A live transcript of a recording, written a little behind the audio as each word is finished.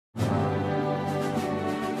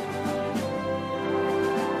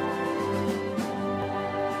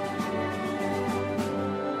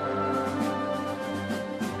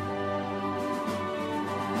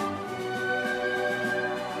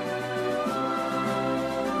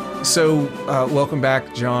So, welcome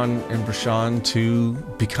back, John and Brishon, to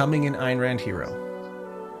Becoming an Ayn Rand Hero,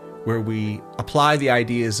 where we apply the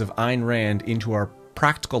ideas of Ayn Rand into our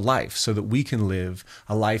practical life so that we can live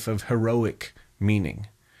a life of heroic meaning,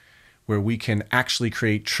 where we can actually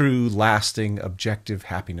create true, lasting, objective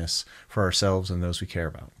happiness for ourselves and those we care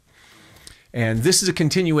about. And this is a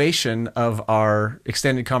continuation of our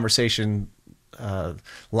extended conversation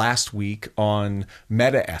last week on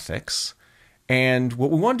meta-ethics. And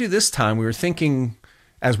what we want to do this time, we were thinking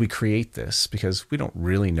as we create this, because we don't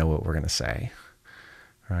really know what we're going to say,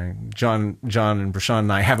 right? John and Brishon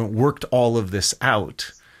and I haven't worked all of this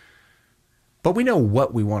out, but we know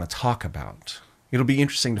what we want to talk about. It'll be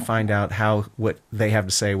interesting to find out what they have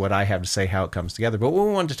to say, what I have to say, how it comes together. But what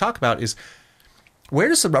we wanted to talk about is, where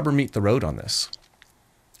does the rubber meet the road on this?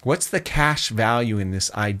 What's the cash value in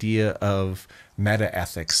this idea of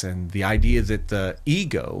meta-ethics and the idea that the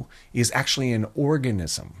ego is actually an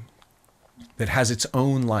organism that has its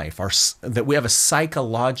own life, that we have a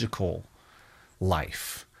psychological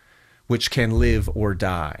life which can live or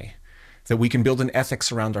die, that we can build an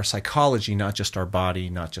ethics around our psychology, not just our body,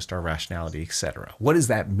 not just our rationality, etc. What does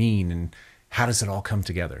that mean, and how does it all come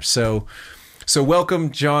together? So welcome,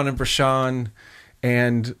 John and Brishon,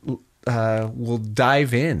 and we'll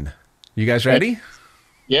dive in. You guys ready?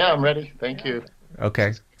 Yeah, I'm ready. Thank you.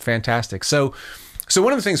 Okay, fantastic. So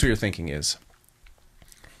one of the things we were thinking is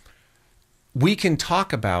we can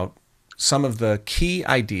talk about some of the key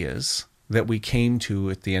ideas that we came to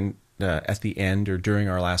at the end or during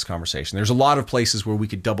our last conversation. There's a lot of places where we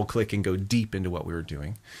could double click and go deep into what we were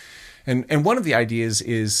doing. And one of the ideas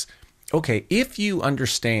is, okay, if you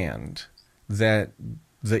understand that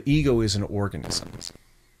the ego is an organism,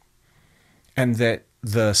 and that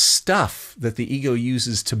the stuff that the ego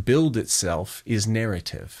uses to build itself is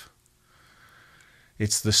narrative.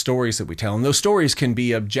 It's the stories that we tell. And those stories can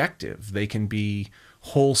be objective. They can be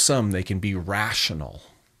wholesome. They can be rational.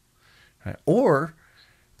 Right? Or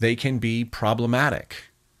they can be problematic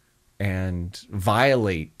and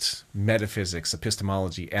violate metaphysics,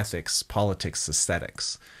 epistemology, ethics, politics,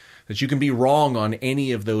 aesthetics. That you can be wrong on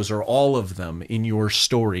any of those or all of them in your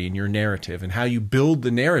story, in your narrative. And how you build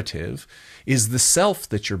the narrative is the self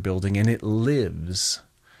that you're building, and it lives.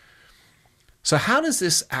 So how does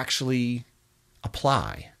this actually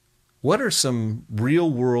apply? What are some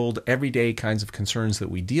real-world, everyday kinds of concerns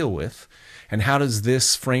that we deal with? And how does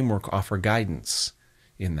this framework offer guidance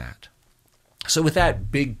in that? So with that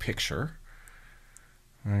big picture,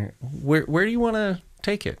 right, where do you want to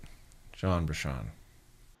take it, John Brishon?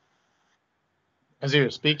 As you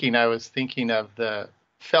were speaking, I was thinking of the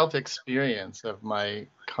felt experience of my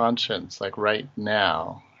conscience, like right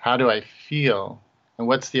now. How do I feel? And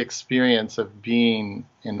what's the experience of being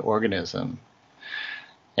an organism?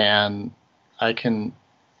 And I can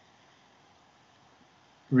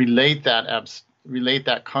relate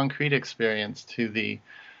that concrete experience to the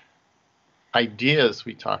ideas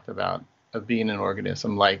we talked about of being an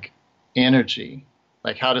organism, like energy.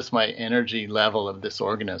 Like, how does my energy level of this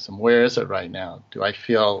organism, where is it right now? Do I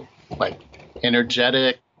feel like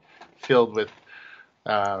energetic, filled with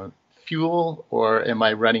fuel, or am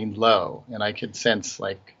I running low? And I could sense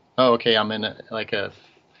like, oh, okay, I'm in a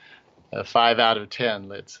 5 out of 10,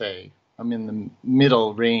 let's say. I'm in the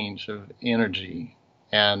middle range of energy.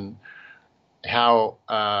 And how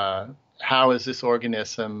is this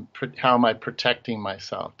organism, how am I protecting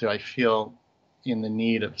myself? Do I feel in the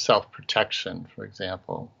need of self-protection, for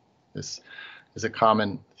example? This is a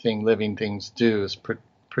common thing living things do, is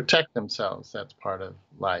protect themselves. That's part of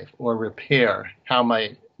life. Or repair. How am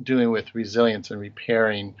I doing with resilience and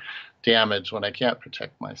repairing damage when I can't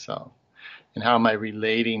protect myself? And how am I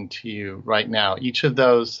relating to you right now? Each of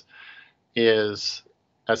those is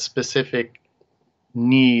a specific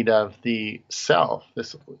need of the self,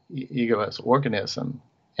 this ego as organism.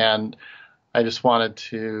 And I just wanted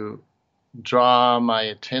to draw my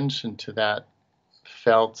attention to that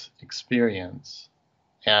felt experience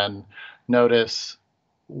and notice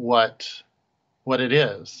what it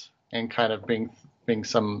is, and kind of bring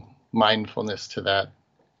some mindfulness to that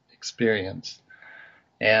experience,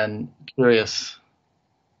 and curious,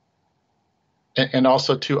 and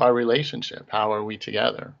also to our relationship. How are we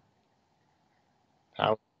together?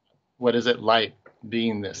 What is it like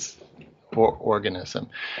being this organism?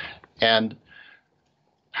 And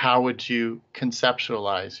how would you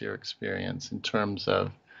conceptualize your experience in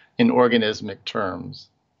organismic terms?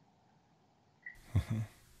 Mm-hmm.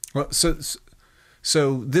 Well,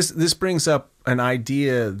 so this brings up an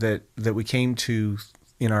idea that we came to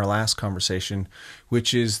in our last conversation,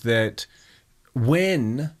 which is that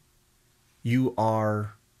when you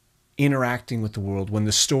are interacting with the world, when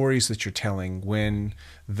the stories that you're telling, when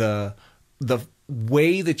the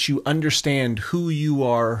way that you understand who you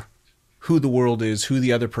are, who the world is, who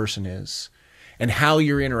the other person is, and how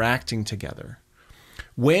you're interacting together,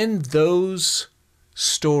 when those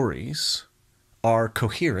stories are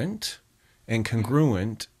coherent and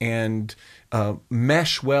congruent and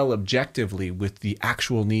mesh well objectively with the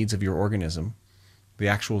actual needs of your organism, the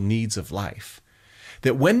actual needs of life,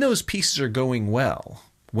 that when those pieces are going well,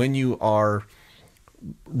 when you are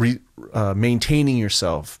maintaining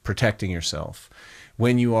yourself, protecting yourself,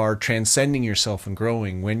 when you are transcending yourself and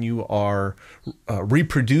growing, when you are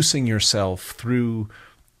reproducing yourself through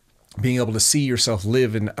being able to see yourself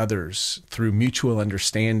live in others through mutual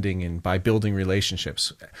understanding and by building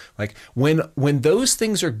relationships, like when those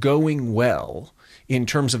things are going well in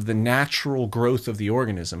terms of the natural growth of the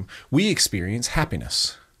organism, we experience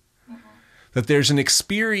happiness. That there's an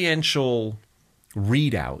experiential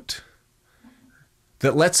readout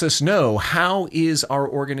that lets us know how is our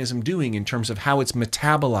organism doing in terms of how it's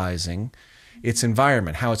metabolizing its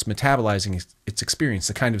environment, how it's metabolizing its experience,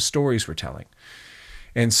 the kind of stories we're telling.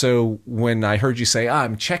 And so when I heard you say,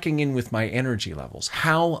 I'm checking in with my energy levels,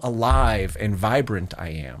 how alive and vibrant I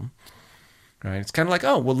am, right? It's kind of like,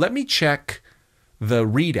 oh, well, let me check the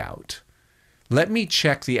readout. Let me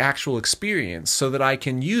check the actual experience so that I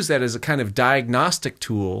can use that as a kind of diagnostic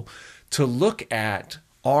tool to look at,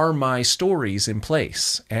 are my stories in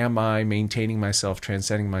place? Am I maintaining myself,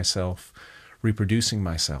 transcending myself, reproducing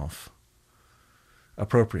myself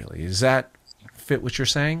appropriately? Does that fit what you're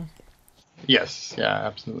saying? Yes, yeah,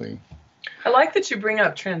 absolutely. I like that you bring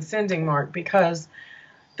up transcending, Mark, because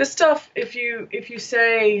this stuff, if you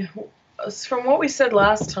say, from what we said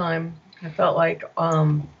last time, I felt like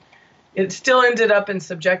it still ended up in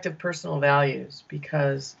subjective personal values,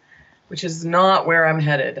 which is not where I'm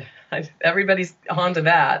headed. Everybody's onto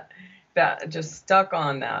that just stuck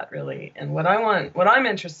on that, really. And what I'm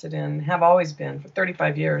interested in, have always been for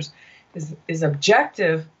 35 years, is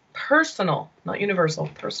objective, personal, not universal,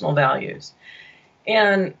 personal values.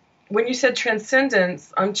 And when you said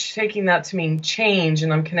transcendence, I'm taking that to mean change,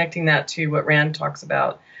 and I'm connecting that to what Rand talks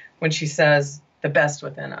about when she says the best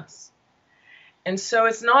within us. And so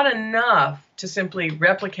it's not enough to simply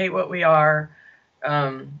replicate what we are,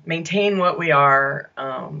 maintain what we are,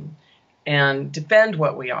 and defend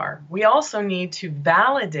what we are. We also need to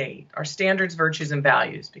validate our standards, virtues, and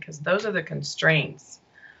values, because those are the constraints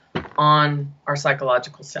on our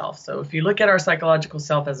psychological self. So if you look at our psychological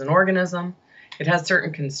self as an organism, it has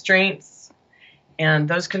certain constraints, and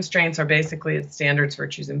those constraints are basically its standards,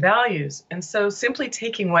 virtues, and values. And so simply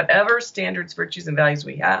taking whatever standards, virtues, and values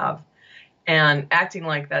we have and acting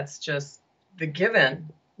like that's just the given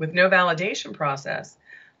with no validation process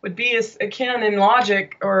would be as akin in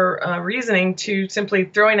logic or reasoning to simply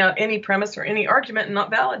throwing out any premise or any argument and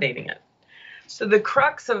not validating it. So the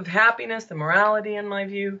crux of happiness, the morality, in my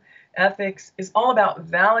view, ethics, is all about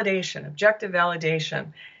validation, objective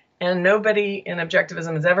validation. And nobody in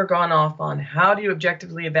objectivism has ever gone off on how do you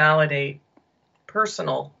objectively validate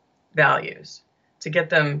personal values to get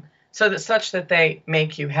them such that they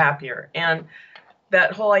make you happier. And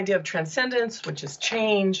that whole idea of transcendence, which is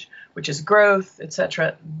change, which is growth,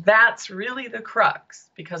 etc., that's really the crux,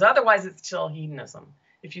 because otherwise it's still hedonism.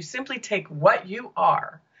 If you simply take what you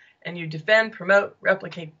are and you defend, promote,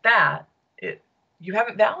 replicate that, you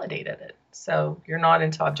haven't validated it. So you're not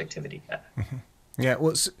into objectivity yet. Mm-hmm. Yeah,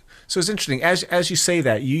 well, so it's interesting. As you say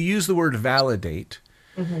that, you use the word validate,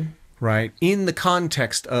 mm-hmm. right, in the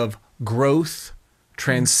context of growth,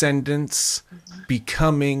 transcendence, mm-hmm.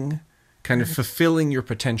 becoming, kind of fulfilling your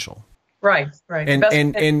potential. Right.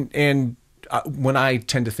 And when I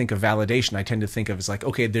tend to think of validation, I tend to think of as like,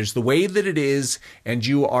 okay, there's the way that it is, and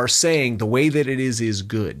you are saying the way that it is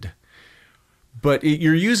good. But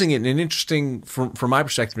you're using it in an interesting, from my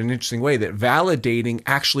perspective, an interesting way, that validating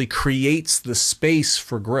actually creates the space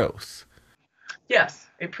for growth. Yes,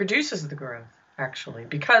 it produces the growth, actually,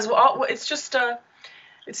 because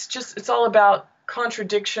it's all about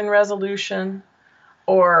contradiction resolution,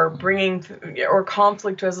 or or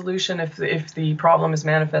conflict resolution if the problem is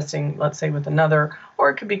manifesting, let's say, with another, or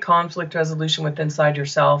it could be conflict resolution with inside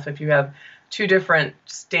yourself if you have two different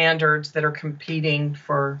standards that are competing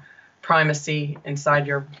for primacy inside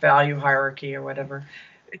your value hierarchy or whatever.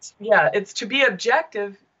 It's to be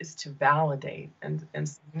objective is to validate, and you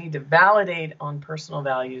need to validate on personal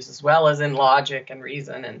values as well as in logic and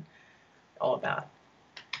reason and all of that.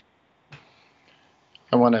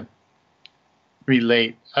 I want to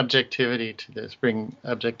relate objectivity to this, bring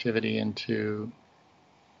objectivity into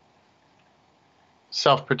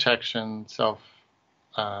self-protection,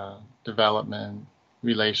 self-development,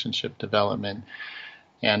 relationship development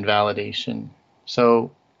and validation.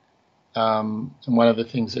 So and one of the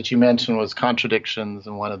things that you mentioned was contradictions,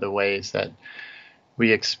 and one of the ways that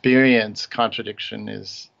we experience contradiction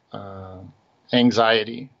is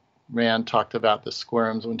anxiety. Rand talked about the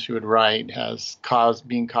squirms when she would write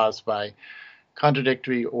being caused by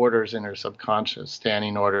contradictory orders in her subconscious,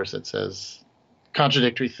 standing orders that says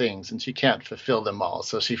contradictory things, and she can't fulfill them all.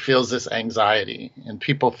 So she feels this anxiety, and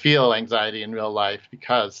people feel anxiety in real life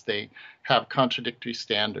because they have contradictory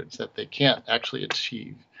standards that they can't actually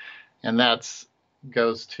achieve. And that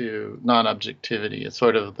goes to non-objectivity. It's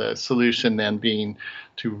sort of the solution then being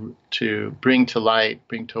to bring to light,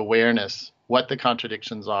 bring to awareness what the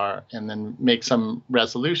contradictions are, and then make some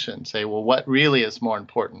resolution. Say, well, what really is more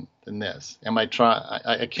important than this?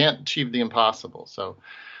 I can't achieve the impossible, so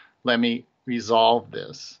let me resolve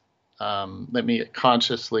this. Let me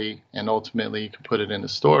consciously, and ultimately you can put it in a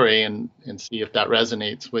story and see if that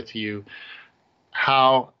resonates with you.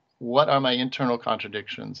 What are my internal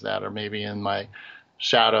contradictions that are maybe in my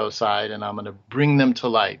shadow side, and I'm going to bring them to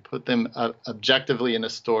light, put them objectively in a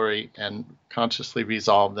story, and consciously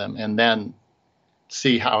resolve them, and then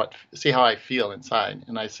see how I feel inside.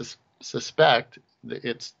 And I suspect that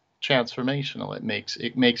it's transformational.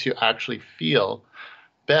 It makes you actually feel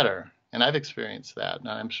better. And I've experienced that, and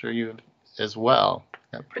I'm sure you have as well.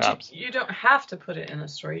 Perhaps but you don't have to put it in a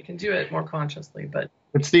story. You can do it more consciously, but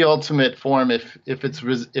it's the ultimate form if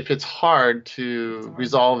it's hard to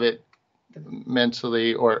resolve it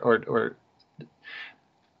mentally, or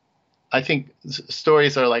I think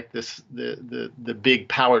stories are like the big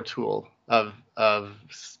power tool of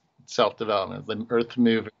self-development, the earth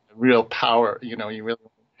moving, real power. You really,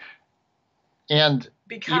 and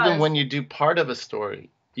even when you do part of a story,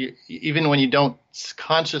 even when you don't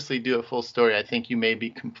consciously do a full story, I think you may be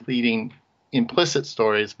completing implicit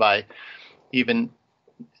stories by even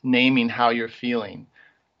naming how you're filling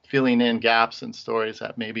in gaps in stories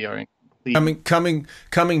that maybe are incomplete.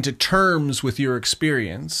 Coming to terms with your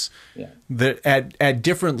experience. Yeah. That at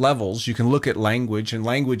different levels, you can look at language, and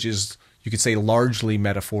language is, you could say, largely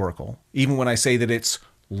metaphorical. Even when I say that it's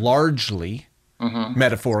largely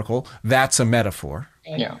metaphorical, that's a metaphor.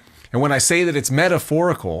 Yeah. And when I say that it's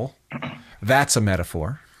metaphorical, that's a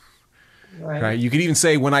metaphor. Right? You could even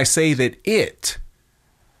say, when I say that it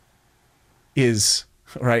is,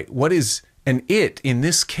 right, what is an it? In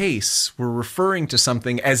this case, we're referring to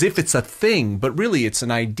something as if it's a thing, but really it's an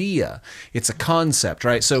idea. It's a concept,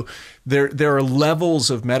 right? So there are levels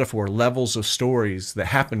of metaphor, levels of stories that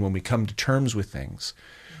happen when we come to terms with things.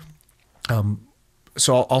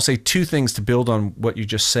 So I'll say two things to build on what you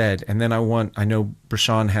just said, and then I know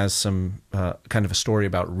Brishon has some kind of a story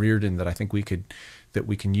about Reardon that I think we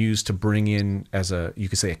can use to bring in as you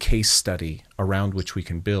could say, a case study around which we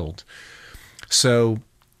can build. So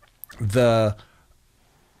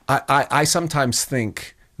I sometimes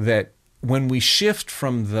think that when we shift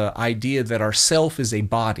from the idea that our self is a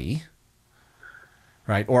body,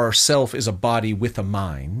 right, or our self is a body with a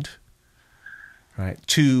mind, right,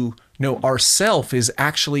 to no, our self is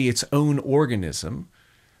actually its own organism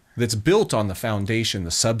that's built on the foundation, the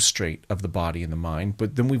substrate of the body and the mind.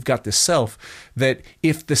 But then we've got the self, that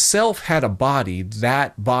if the self had a body,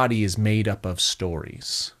 that body is made up of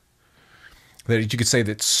stories. That you could say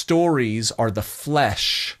that stories are the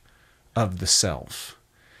flesh of the self.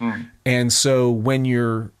 And so when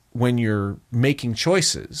you're making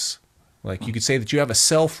choices, like you could say that you have a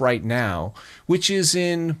self right now, which is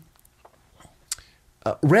in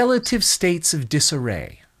relative states of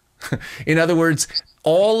disarray. In other words,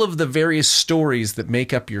 all of the various stories that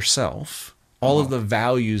make up yourself, all of the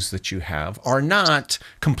values that you have, are not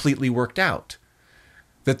completely worked out.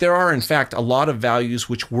 That there are, in fact, a lot of values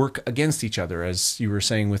which work against each other, as you were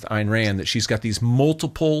saying with Ayn Rand, that she's got these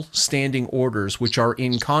multiple standing orders which are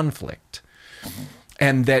in conflict,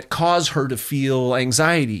 and that cause her to feel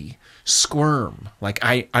anxiety, squirm, like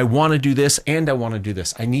I want to do this and I want to do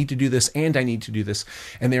this. I need to do this and I need to do this.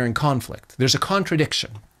 And they're in conflict. There's a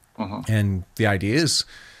contradiction. And the idea is,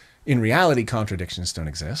 in reality, contradictions don't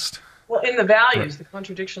exist. Well, in the values, the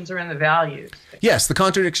contradictions are in the values. Yes, the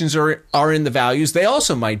contradictions are in the values. They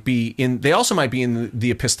also might be in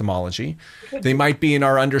the epistemology. They might be in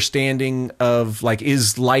our understanding of, like,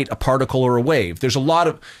 is light a particle or a wave?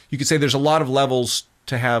 You could say there's a lot of levels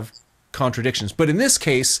to have contradictions, but in this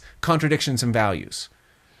case, contradictions in values.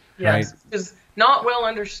 Yes, right? is not well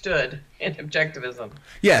understood in objectivism.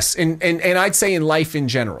 Yes, and I'd say in life in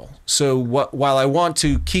general. So while I want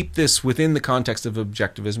to keep this within the context of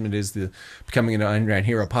objectivism, it is the Becoming an Ayn Rand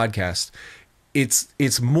Hero podcast.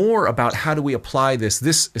 It's more about how do we apply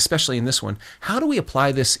this, especially in this one, how do we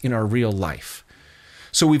apply this in our real life?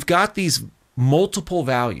 So we've got these multiple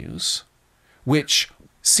values which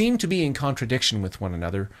seem to be in contradiction with one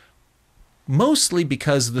another, mostly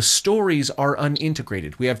because the stories are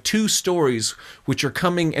unintegrated. We have two stories which are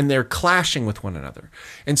coming and they're clashing with one another.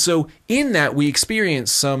 And so in that we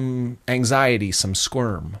experience some anxiety, some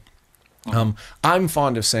squirm. I'm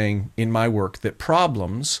fond of saying in my work that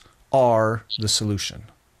problems are the solution.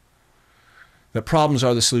 That problems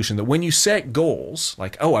are the solution. That when you set goals,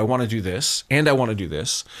 like, oh, I want to do this and I want to do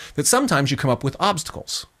this, that sometimes you come up with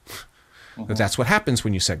obstacles. That that's what happens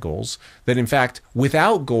when you set goals. That in fact,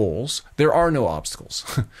 without goals, there are no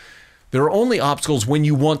obstacles. There are only obstacles when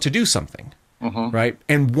you want to do something, right?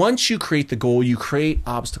 And once you create the goal, you create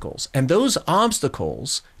obstacles. And those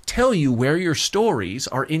obstacles tell you where your stories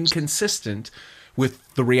are inconsistent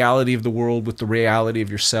with the reality of the world, with the reality of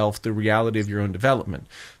yourself, the reality of your own development.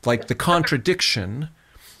 Like the contradiction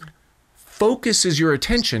focuses your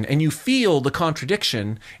attention and you feel the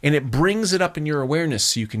contradiction and it brings it up in your awareness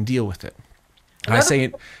so you can deal with it. I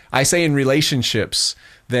say in relationships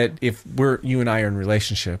that if you and I are in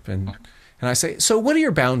relationship and I say, so what are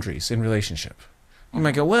your boundaries in relationship? You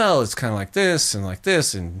might go, well, it's kind of like this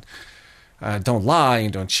and don't lie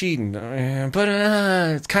and don't cheat, but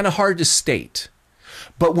it's kind of hard to state.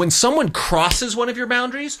 But when someone crosses one of your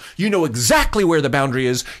boundaries, you know exactly where the boundary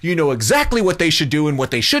is. You know exactly what they should do and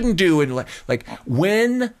what they shouldn't do. And like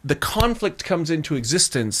when the conflict comes into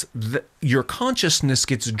existence, your consciousness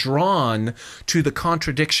gets drawn to the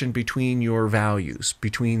contradiction between your values,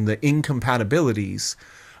 between the incompatibilities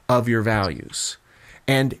of your values.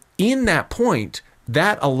 And in that point,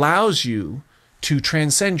 that allows you to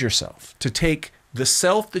transcend yourself, to take the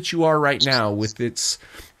self that you are right now with its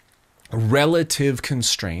relative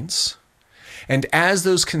constraints, and as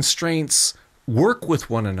those constraints work with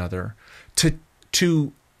one another,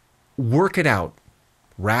 to work it out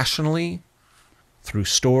rationally through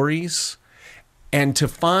stories, and to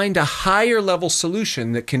find a higher level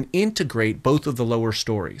solution that can integrate both of the lower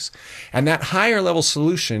stories. And that higher level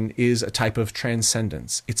solution is a type of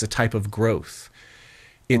transcendence. It's a type of growth.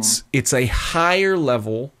 It's a higher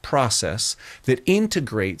level process that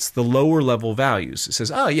integrates the lower level values. It says,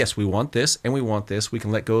 oh, yes, we want this and we want this. We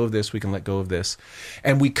can let go of this. We can let go of this.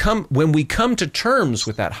 And when we come to terms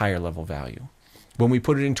with that higher level value, when we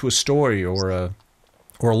put it into a story or a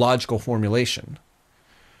logical formulation,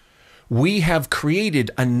 we have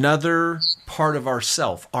created another part of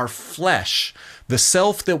ourself, our flesh. The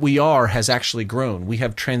self that we are has actually grown. We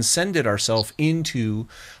have transcended ourselves into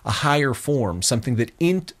a higher form, something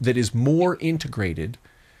that is more integrated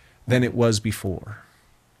than it was before.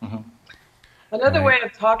 Another way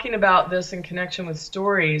of talking about this in connection with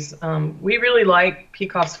stories, we really like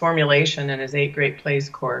Peikoff's formulation in his 8 Great Plays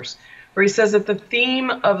course, where he says that the theme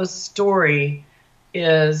of a story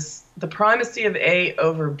is the primacy of A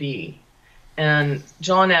over B. And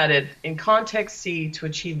John added, in context C to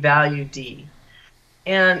achieve value D.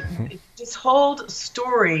 And this whole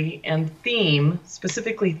story and theme,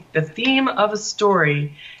 specifically the theme of a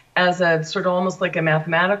story, as a sort of almost like a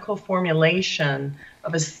mathematical formulation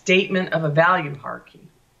of a statement of a value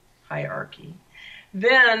hierarchy,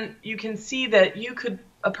 then you can see that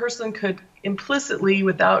a person could implicitly,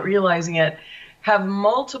 without realizing it, have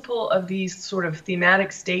multiple of these sort of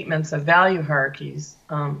thematic statements of value hierarchies.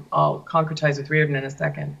 I'll concretize with Reardon in a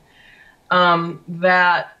second,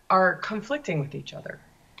 that are conflicting with each other.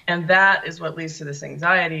 And that is what leads to this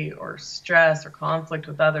anxiety or stress or conflict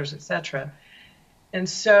with others, etc. And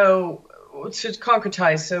so, to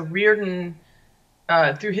concretize, so Reardon,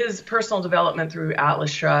 through his personal development through Atlas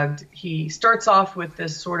Shrugged, he starts off with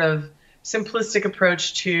this sort of simplistic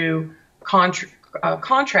approach to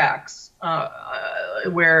contracts,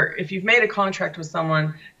 where if you've made a contract with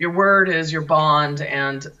someone, your word is your bond,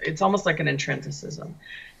 and it's almost like an intrinsicism.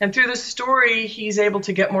 And through the story, he's able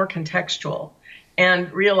to get more contextual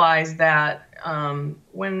and realize that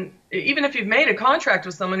even if you've made a contract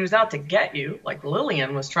with someone who's out to get you, like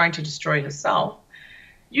Lillian was trying to destroy himself,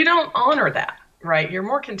 you don't honor that, right? You're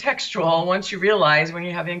more contextual once you realize, when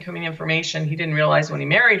you have incoming information, he didn't realize when he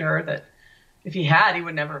married her that if he had, he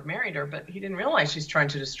would never have married her, but he didn't realize she's trying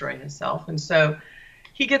to destroy himself. And so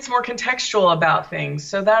he gets more contextual about things.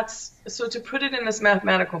 So to put it in this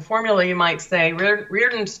mathematical formula, you might say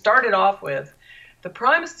Reardon started off with the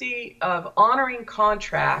primacy of honoring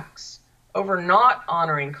contracts over not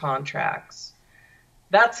honoring contracts.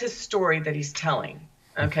 That's his story that he's telling.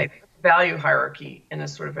 Okay, value hierarchy in a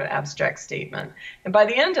sort of an abstract statement. And by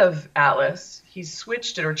the end of Atlas, he's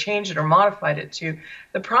switched it or changed it or modified it to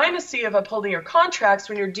the primacy of upholding your contracts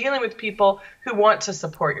when you're dealing with people who want to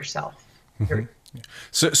support yourself.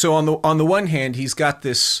 So on the one hand, he's got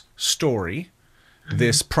this story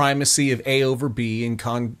this primacy of A over B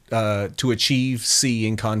to achieve C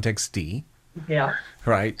in context D. Yeah.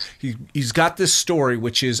 Right. He's got this story,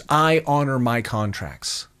 which is I honor my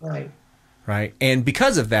contracts. Right. Right. And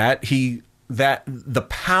because of that, the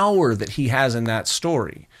power that he has in that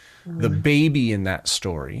story, the baby in that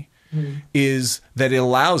story, is that it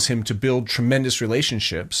allows him to build tremendous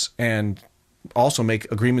relationships and also make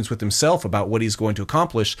agreements with himself about what he's going to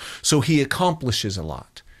accomplish. So he accomplishes a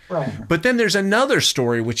lot. Right. But then there's another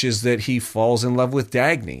story, which is that he falls in love with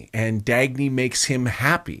Dagny, and Dagny makes him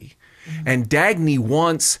happy. And Dagny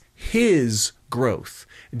wants his growth.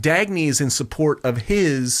 Dagny is in support of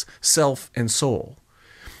his self and soul.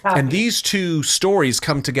 Happy. And these two stories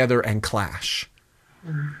come together and clash.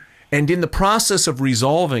 And in the process of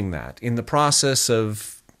resolving that, in the process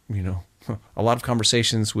of, a lot of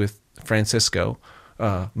conversations with Francisco,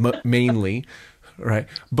 mainly, right?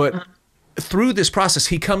 But through this process,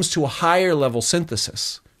 he comes to a higher level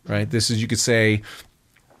synthesis, right? This is, you could say,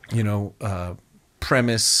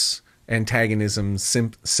 premise, antagonism,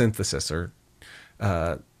 synthesis, or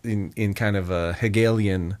in kind of a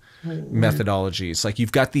Hegelian methodology. It's like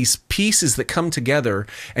you've got these pieces that come together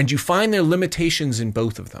and you find their limitations in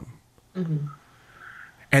both of them.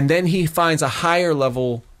 And then he finds a higher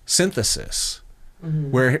level synthesis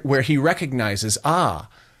where he recognizes,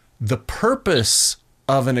 the purpose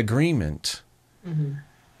of an agreement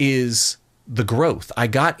is the growth. I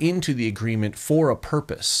got into the agreement for a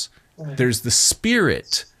purpose. Right. There's the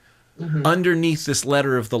spirit underneath this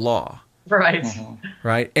letter of the law. Right.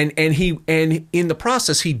 Right. And in the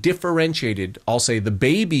process, he differentiated. I'll say the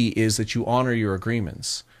baby is that you honor your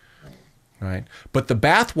agreements. Right. But the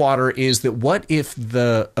bathwater is that what if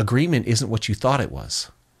the agreement isn't what you thought it was?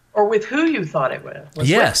 Or with who you thought it was.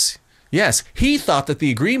 Yes. Yes. He thought that the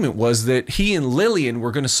agreement was that he and Lillian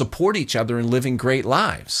were going to support each other in living great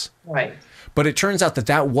lives. Right. But it turns out that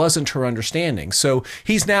that wasn't her understanding. So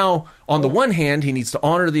he's now, on the one hand, he needs to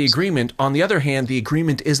honor the agreement. On the other hand, the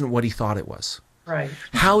agreement isn't what he thought it was. Right.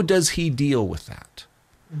 How does he deal with that?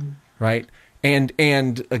 Right. And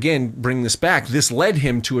again, bring this back. This led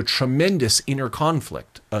him to a tremendous inner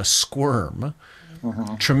conflict, a squirm,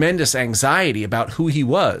 tremendous anxiety about who he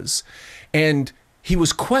was. And he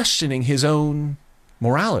was questioning his own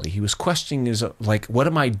morality. He was questioning what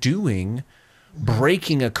am I doing?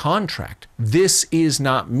 Breaking a contract. This is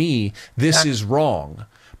not me. This is wrong.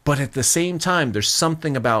 But at the same time, there's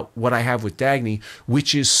something about what I have with Dagny,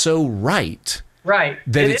 which is so right. Right.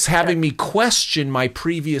 That it's having me question my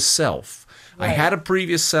previous self. Right. I had a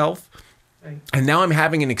previous self, and now I'm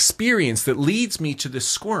having an experience that leads me to this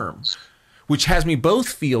squirm, which has me both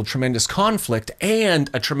feel tremendous conflict and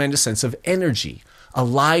a tremendous sense of energy,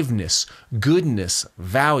 aliveness, goodness,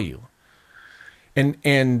 value.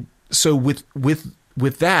 And so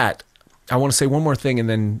with that, I want to say one more thing and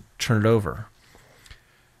then turn it over.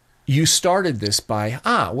 You started this by,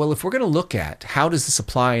 if we're going to look at how does this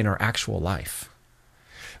apply in our actual life,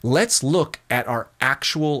 let's look at our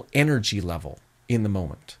actual energy level in the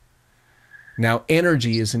moment. Now,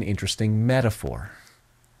 energy is an interesting metaphor,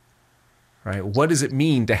 right? What does it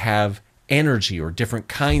mean to have energy or different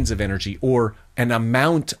kinds of energy or an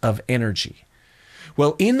amount of energy?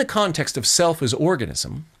 Well, in the context of self as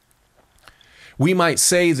organism, we might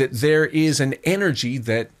say that there is an energy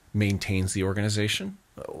that maintains the organism,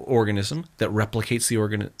 that replicates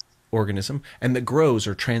the organism, and that grows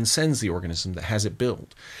or transcends the organism that has it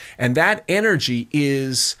built. And that energy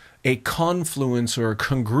is a confluence or a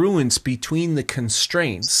congruence between the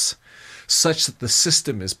constraints such that the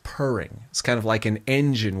system is purring. It's kind of like an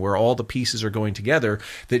engine where all the pieces are going together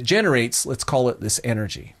that generates, let's call it this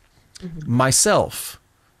energy. Myself,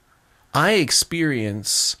 I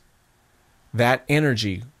experience that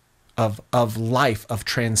energy of life, of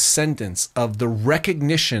transcendence, of the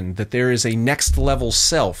recognition that there is a next level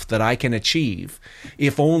self that I can achieve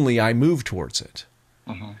if only I move towards it.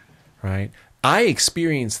 Right? I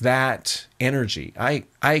experience that energy. I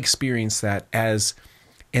experience that as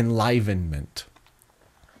enlivenment,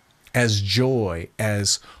 as joy,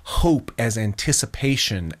 as hope, as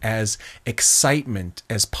anticipation, as excitement,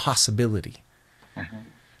 as possibility.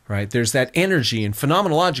 Right? There's that energy, and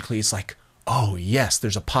phenomenologically it's like, oh yes,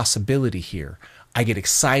 there's a possibility here. I get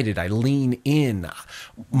excited, I lean in,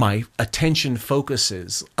 my attention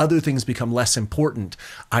focuses, other things become less important.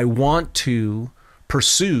 I want to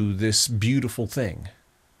pursue this beautiful thing.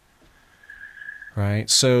 Right?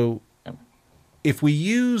 So if we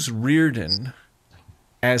use Reardon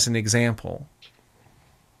as an example,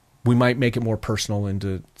 we might make it more personal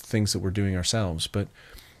into things that we're doing ourselves. But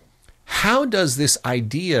how does this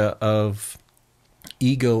idea of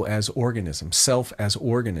ego as organism, self as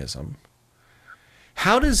organism,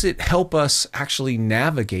 how does it help us actually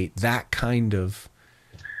navigate that kind of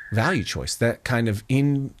value choice, that kind of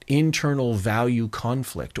internal value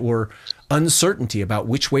conflict or uncertainty about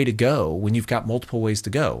which way to go when you've got multiple ways to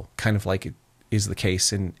go, kind of like it is the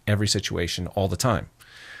case in every situation all the time,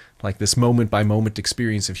 like this moment by moment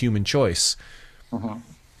experience of human choice?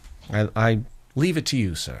 I leave it to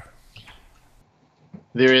you, sir.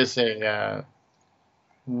 There is a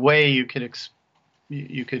way you could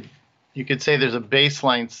say there's a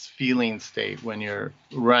baseline feeling state when you're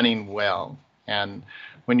running well, and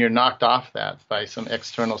when you're knocked off that by some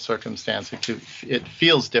external circumstance, it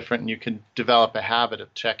feels different, and you can develop a habit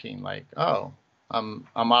of checking, like, oh, I'm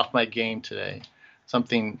off my game today.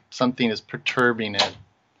 Something is perturbing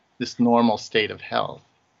this normal state of health,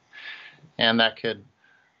 and that could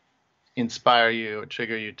inspire you or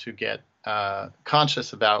trigger you to get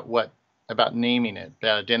conscious about naming it,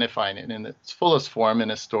 about identifying it in its fullest form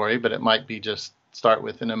in a story. But it might be just start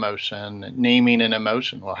with an emotion, naming an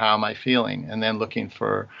emotion. Well, how am I feeling? And then looking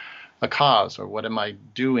for a cause, or what am I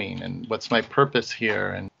doing, and what's my purpose here?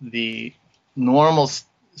 And the normal,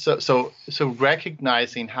 so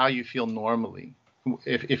recognizing how you feel normally.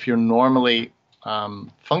 If you're normally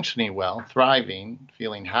functioning well, thriving,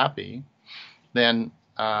 feeling happy, then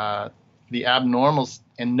the abnormals,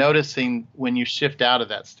 and noticing when you shift out of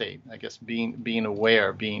that state. I guess being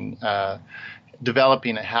aware,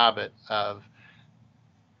 developing a habit of,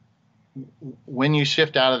 when you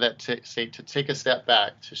shift out of that state, to take a step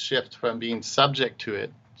back, to shift from being subject to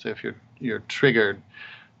it. So if you're triggered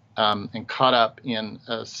and caught up in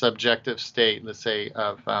a subjective state, let's say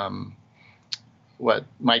of what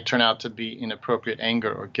might turn out to be inappropriate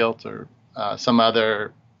anger or guilt or some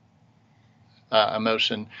other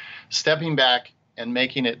emotion, stepping back and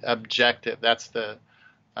making it objective. That's the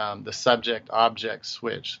subject-object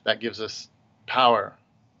switch that gives us power.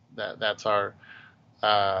 That's our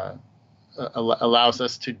allows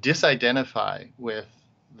us to disidentify with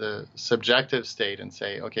the subjective state and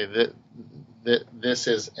say, okay, this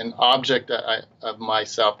is an object of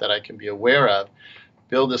myself that I can be aware of,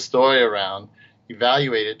 build a story around,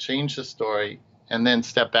 evaluate it, change the story, and then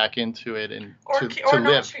step back into it and to not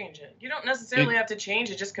live. Change it. You don't necessarily have to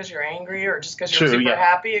change it just because you're angry or just because you're super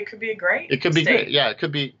happy. It could be a great. It could be state. great. Yeah, it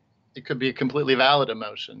could be a completely valid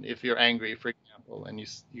emotion if you're angry, for example, and you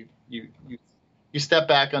step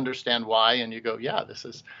back, understand why, and you go, yeah, this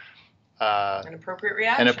is an appropriate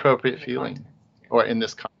reaction, an appropriate feeling, or in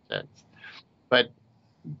this context. But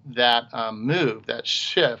that move, that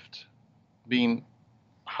shift, being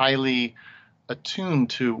highly attuned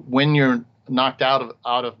to when you're knocked out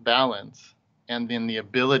of balance, and then the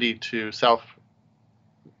ability to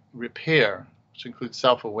self-repair, which includes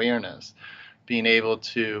self-awareness, being able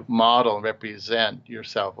to model and represent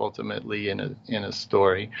yourself ultimately in a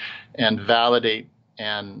story, and validate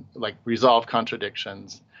and like resolve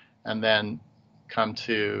contradictions, and then come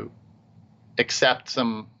to accept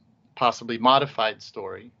some possibly modified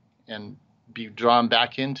story and be drawn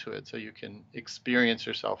back into it so you can experience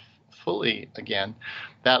yourself fully again.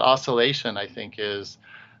 That oscillation, I think, is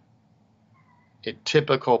a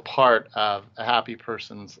typical part of a happy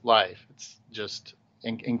person's life. It's just,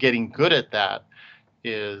 and getting good at that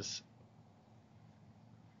is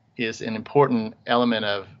an important element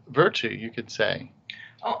of virtue, you could say.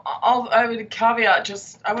 I would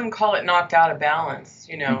caveat, I wouldn't call it knocked out of balance.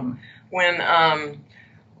 You know, when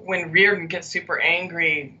Reardon gets super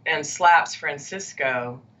angry and slaps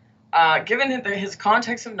Francisco, given his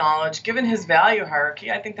context of knowledge, given his value hierarchy,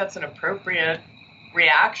 I think that's an appropriate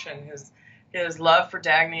reaction. His love for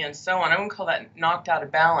Dagny and so on. I wouldn't call that knocked out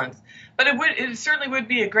of balance, but it certainly would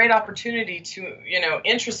be a great opportunity to,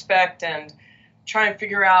 introspect and try and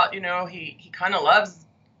figure out, he kind of loves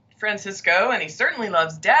Francisco and he certainly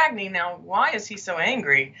loves Dagny. Now, why is he so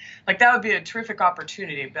angry? Like, that would be a terrific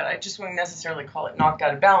opportunity, but I just wouldn't necessarily call it knocked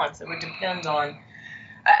out of balance. It would depend on,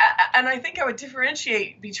 and I think I would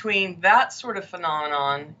differentiate between that sort of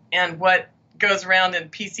phenomenon and what goes around in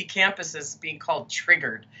PC campuses being called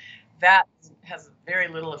triggered. That has very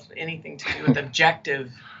little, if anything, to do with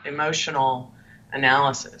objective emotional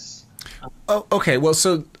analysis. Oh, okay. Well,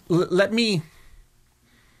 so let me.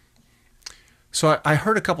 So I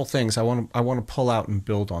heard a couple things. I want to pull out and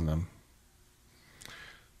build on them.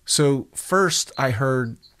 So first, I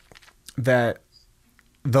heard that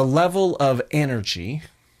the level of energy,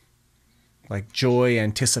 like joy,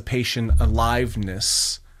 anticipation,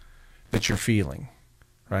 aliveness that you're feeling,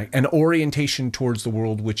 right? An orientation towards the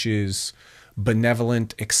world which is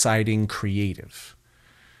benevolent, exciting, creative.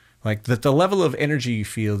 Like that the level of energy you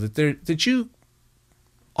feel, that you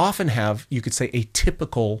often have, you could say, a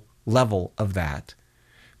typical level of that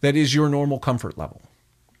that is your normal comfort level,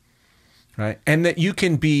 right? And that you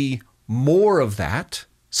can be more of that.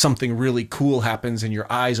 Something really cool happens and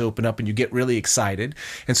your eyes open up and you get really excited.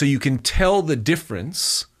 And so you can tell the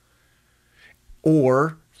difference,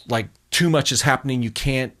 or like too much is happening. You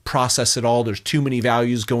can't process it all. There's too many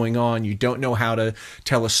values going on. You don't know how to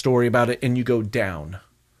tell a story about it, and you go down.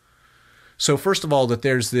 So first of all, that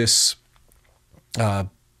there's this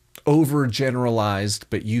overgeneralized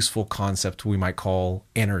but useful concept we might call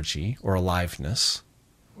energy or aliveness.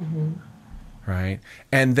 Mm-hmm. Right?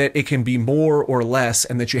 And that it can be more or less,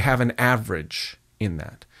 and that you have an average in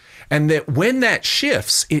that. And that when that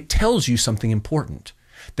shifts, it tells you something important.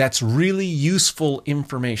 That's really useful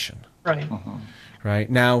information. Right. Uh-huh. Right?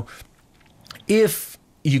 Now, if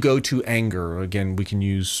you go to anger, again, we can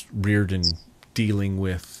use Reardon dealing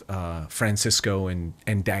with Francisco and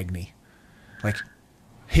Dagny. Like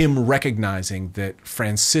him recognizing that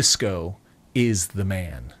Francisco is the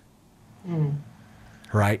man. Mm.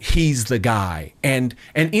 Right? He's the guy. And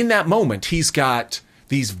in that moment, he's got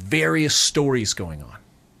these various stories going on.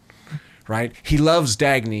 Right? He loves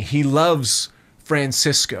Dagny. He loves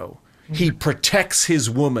Francisco. He protects his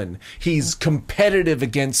woman. He's competitive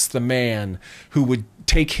against the man who would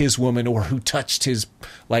take his woman or who touched his,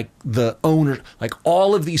 like the owner. Like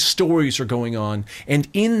all of these stories are going on. And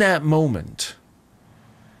in that moment,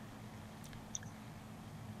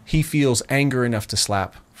 he feels anger enough to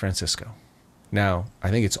slap Francisco. Now, I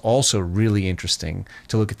think it's also really interesting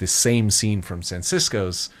to look at this same scene from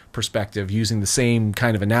Francisco's perspective, using the same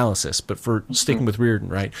kind of analysis, but for sticking with Reardon,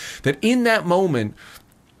 right? That in that moment,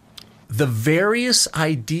 the various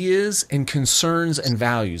ideas and concerns and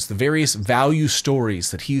values, the various value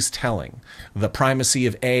stories that he's telling, the primacy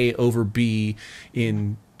of A over B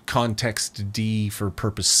in context D for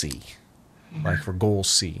purpose C, like for goal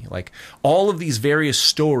C, like all of these various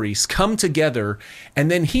stories come together,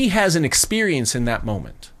 and then he has an experience in that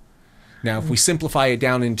moment. Now, if we simplify it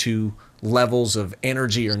down into levels of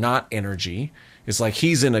energy or not energy, it's like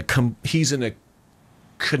he's in a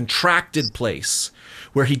contracted place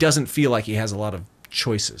where he doesn't feel like he has a lot of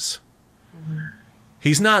choices. Mm-hmm.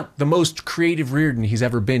 He's not the most creative Reardon he's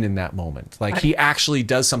ever been in that moment. Like he actually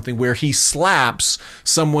does something where he slaps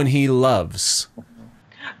someone he loves.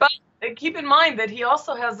 But keep in mind that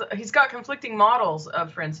he's got conflicting models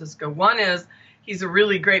of Francisco. One is he's a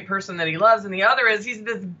really great person that he loves, and the other is he's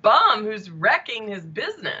this bum who's wrecking his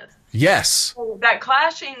business. Yes. So that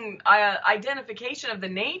clashing identification of the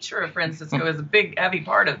nature of Francisco is a big, heavy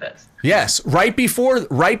part of this. Yes. Right before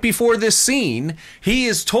this scene, he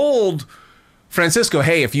is told Francisco,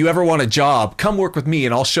 hey, if you ever want a job, come work with me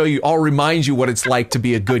and I'll remind you what it's like to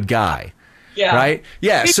be a good guy. Yeah. Right?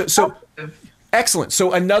 Yeah. So excellent.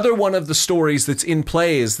 So another one of the stories that's in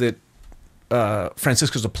play is that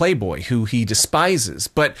Francisco's a playboy who he despises,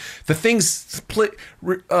 but the things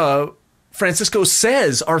Francisco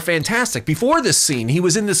says are fantastic. Before this scene, he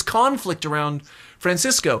was in this conflict around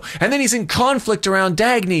Francisco, and then he's in conflict around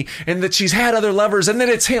Dagny, and that she's had other lovers, and then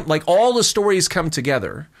it's him. Like all the stories come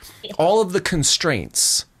together, all of the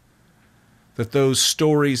constraints that those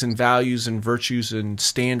stories and values and virtues and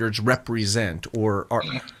standards represent, or are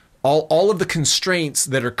all of the constraints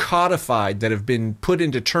that are codified, that have been put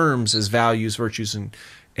into terms as values, virtues,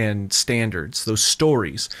 and standards, those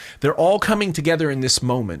stories, they're all coming together in this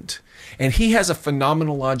moment. And he has a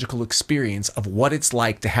phenomenological experience of what it's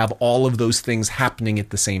like to have all of those things happening at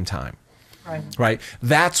the same time. Right?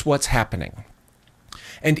 That's what's happening.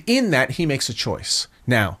 And in that, he makes a choice.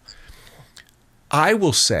 Now, I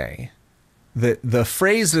will say that the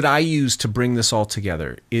phrase that I use to bring this all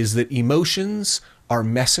together is that emotions are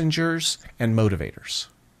messengers and motivators.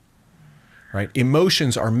 Right?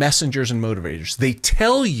 Emotions are messengers and motivators. They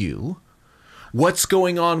tell you what's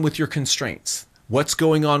going on with your constraints. What's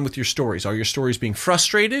going on with your stories? Are your stories being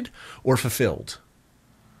frustrated or fulfilled?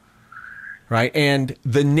 Right? And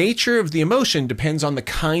the nature of the emotion depends on the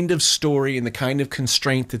kind of story and the kind of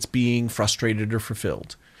constraint that's being frustrated or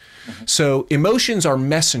fulfilled. Mm-hmm. So emotions are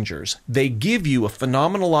messengers. They give you a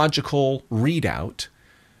phenomenological readout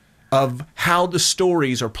of how the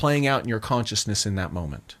stories are playing out in your consciousness in that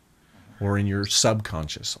moment, or in your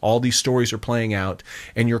subconscious. All these stories are playing out,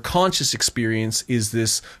 and your conscious experience is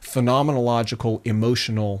this phenomenological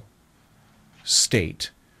emotional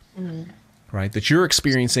state, right, that you're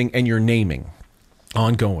experiencing and you're naming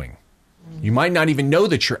ongoing. You might not even know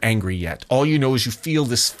that you're angry yet. All you know is you feel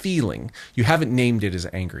this feeling. You haven't named it as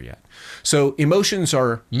anger yet. So emotions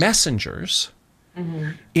are messengers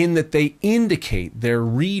in that they indicate, their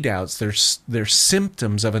readouts, their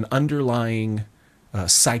symptoms of an underlying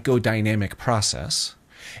psychodynamic process,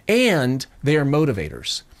 and they are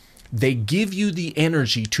motivators. they give you the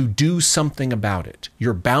energy to do something about it.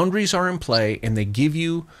 Your boundaries are in play, and they give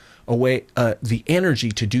you the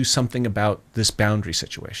energy to do something about this boundary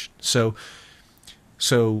situation. So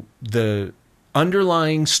the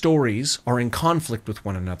underlying stories are in conflict with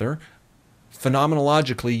one another.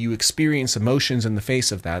 Phenomenologically, you experience emotions in the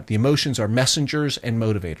face of that. The emotions are messengers and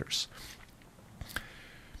motivators.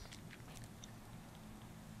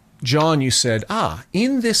 John, you said,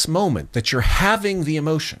 in this moment that you're having the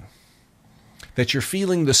emotion, that you're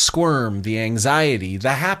feeling the squirm, the anxiety,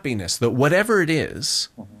 the happiness, that whatever it is,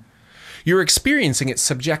 you're experiencing it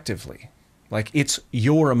subjectively. Like it's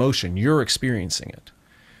your emotion, you're experiencing it.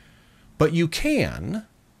 But you can,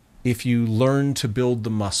 if you learn to build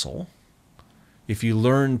the muscle, if you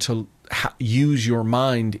learn to use your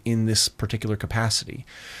mind in this particular capacity,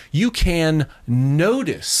 you can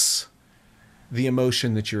notice the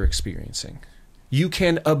emotion that you're experiencing. You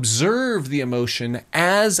can observe the emotion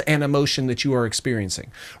as an emotion that you are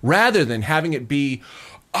experiencing, rather than having it be,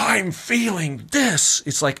 I'm feeling this.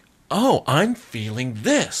 It's like, oh, I'm feeling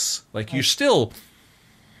this. Like you're still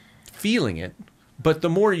feeling it, but the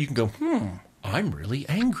more you can go, I'm really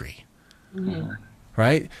angry. Mm-hmm.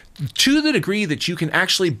 Right? To the degree that you can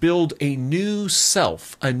actually build a new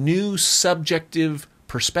self, a new subjective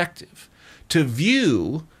perspective to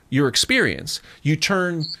view your experience, you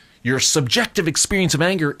turn your subjective experience of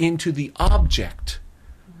anger into the object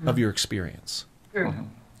of your experience. Mm-hmm.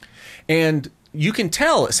 And you can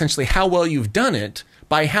tell essentially how well you've done it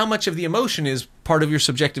by how much of the emotion is part of your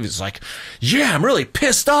subjective. It's like, yeah, I'm really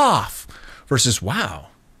pissed off, versus, wow,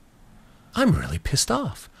 I'm really pissed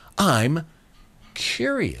off. I'm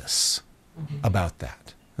curious about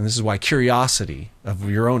that. And this is why curiosity of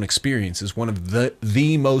your own experience is one of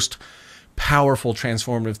the most powerful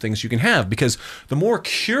transformative things you can have, because the more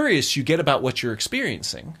curious you get about what you're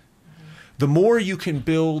experiencing, the more you can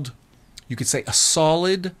build, you could say, a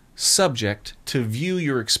solid subject to view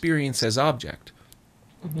your experience as object.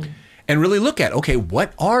 Mm-hmm. And really look at, okay,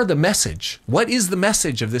 what is the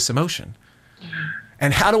message of this emotion?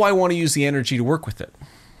 And how do I want to use the energy to work with it?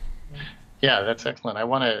 Yeah, that's excellent. I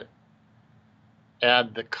want to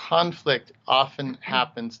add the conflict often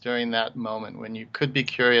happens during that moment when you could be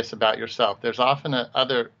curious about yourself. There's often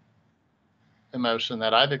another emotion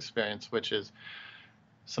that I've experienced, which is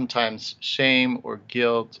sometimes shame or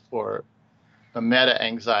guilt or a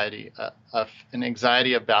meta-anxiety, an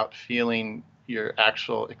anxiety about feeling your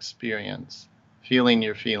actual experience, feeling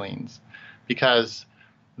your feelings, because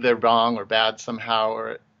they're wrong or bad somehow,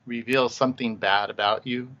 or it reveals something bad about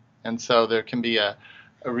you. And so there can be a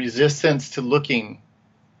resistance to looking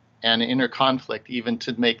and inner conflict even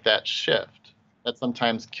to make that shift. That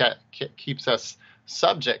sometimes keeps us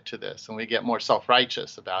subject to this, and we get more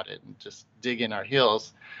self-righteous about it and just dig in our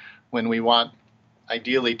heels when we want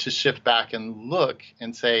ideally to shift back and look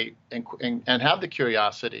and say, and have the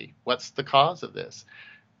curiosity, what's the cause of this?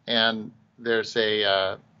 And there's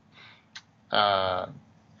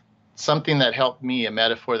something that helped me, a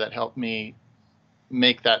metaphor that helped me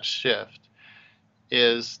make that shift,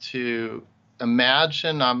 is to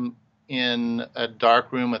imagine I'm in a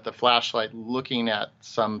dark room with a flashlight looking at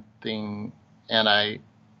something, and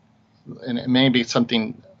it may be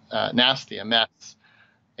something nasty, a mess,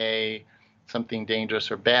 something dangerous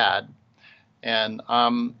or bad, and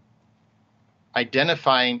I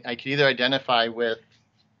could either identify with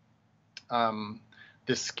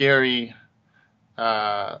this scary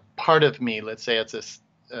part of me. Let's say it's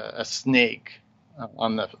a snake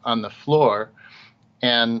on the floor,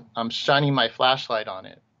 and I'm shining my flashlight on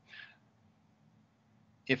it.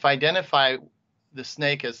 If I identify the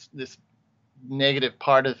snake as this negative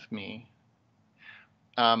part of me,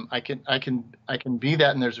 I can be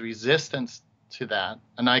that, and there's resistance to that,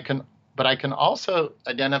 and I can also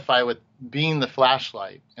identify with being the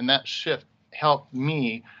flashlight, and that shift helped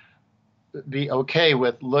me be okay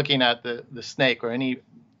with looking at the snake or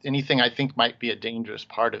anything I think might be a dangerous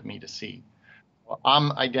part of me to see.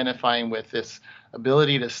 I'm identifying with this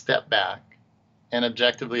ability to step back and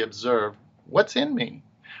objectively observe what's in me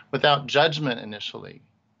without judgment initially,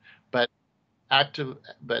 but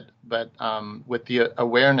with the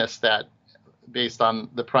awareness that based on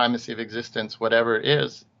the primacy of existence, whatever it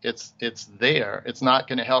is, it's there. It's not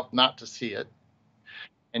going to help not to see it,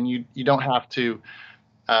 and you don't have to.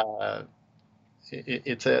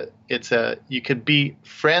 You could be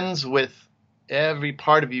friends with every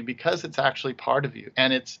part of you because it's actually part of you,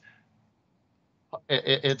 and it's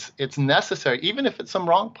necessary, even if it's some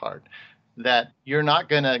wrong part, that you're not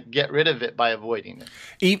going to get rid of it by avoiding it.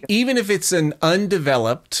 Even if it's an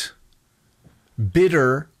undeveloped,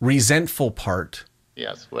 bitter, resentful part.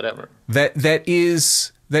 Yes, whatever. That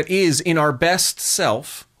is that is in our best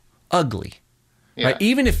self ugly. Yeah. Right?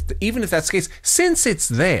 Even if that's the case, since it's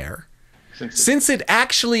there, since it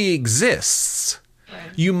actually exists,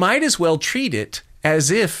 you might as well treat it as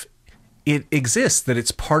if it exists, that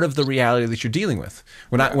it's part of the reality that you're dealing with.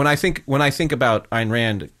 When I think about Ayn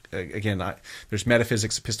Rand, again, there's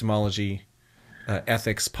metaphysics, epistemology,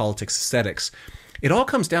 ethics, politics, aesthetics. It all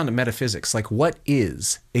comes down to metaphysics. Like, what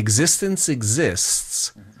is? Existence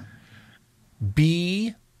exists.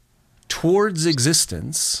 Be towards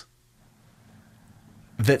existence.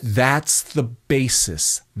 That's the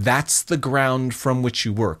basis. That's the ground from which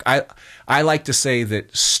you work. I like to say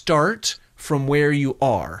that start from where you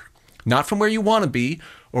are, not from where you want to be,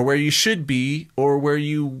 or where you should be, or where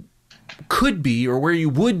you could be, or where you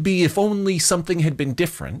would be if only something had been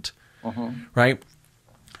different. Right?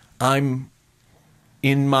 I'm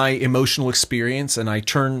in my emotional experience, and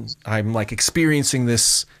I'm like experiencing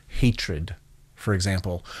this hatred, for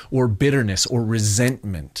example, or bitterness, or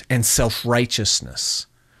resentment, and self-righteousness.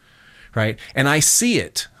 Right? And I see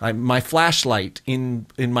it. My flashlight in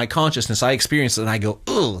my consciousness, I experience it and I go,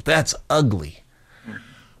 oh, that's ugly.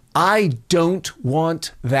 I don't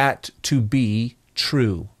want that to be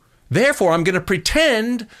true. Therefore, I'm going to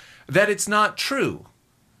pretend that it's not true.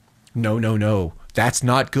 No. That's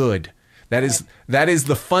not good. That is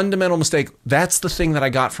the fundamental mistake. That's the thing that I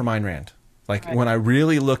got from Ayn Rand. Like, when I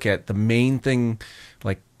really look at the main thing,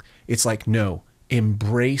 like, it's like, no.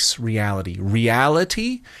 Embrace reality.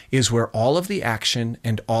 Reality is where all of the action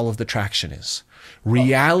and all of the traction is.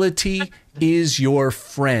 Reality is your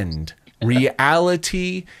friend.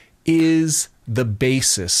 Reality is the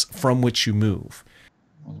basis from which you move.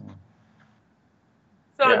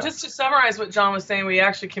 So just to summarize what John was saying, we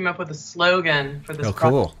actually came up with a slogan for this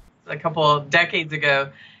cool. a couple of decades ago.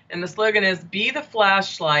 And the slogan is, be the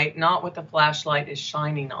flashlight, not what the flashlight is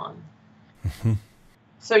shining on.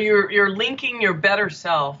 So you're linking your better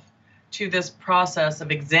self to this process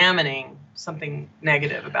of examining something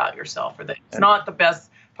negative about yourself, or that it's not the best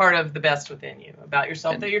part of the best within you about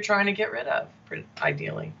yourself that you're trying to get rid of,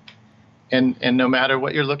 ideally. And no matter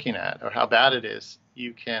what you're looking at or how bad it is,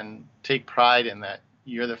 you can take pride in that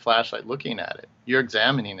you're the flashlight looking at it. You're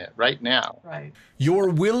examining it right now. Right. Your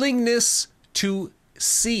willingness to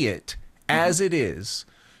see it as it is,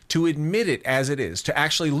 to admit it as it is, to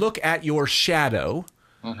actually look at your shadow,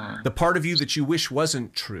 the part of you that you wish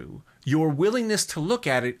wasn't true, your willingness to look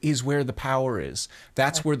at it is where the power is.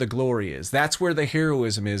 That's where the glory is. That's where the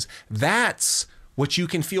heroism is. That's what you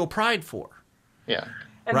can feel pride for. Yeah.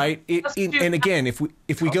 Right? And again,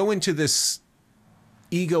 if we go into this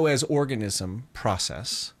ego as organism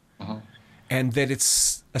process, and that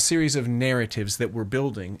it's a series of narratives that we're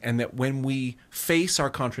building, and that when we face our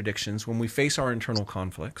contradictions, when we face our internal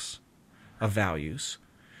conflicts of values,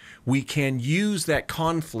 we can use that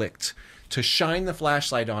conflict to shine the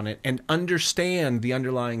flashlight on it and understand the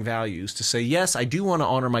underlying values, to say, yes, I do want to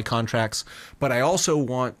honor my contracts, but I also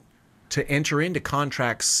want to enter into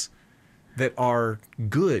contracts that are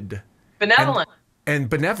good. Benevolent. And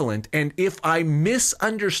benevolent. And if I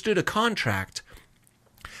misunderstood a contract,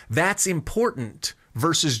 that's important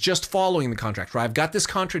versus just following the contract, right? I've got this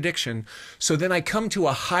contradiction, so then I come to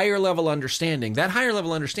a higher level understanding. That higher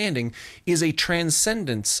level understanding is a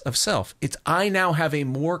transcendence of self. It's I now have a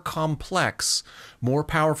more complex, more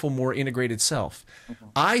powerful, more integrated self.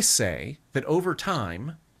 I say that over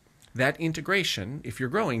time, that integration, if you're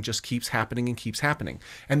growing, just keeps happening and keeps happening.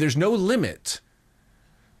 And there's no limit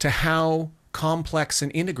to how complex and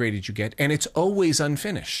integrated you get, and it's always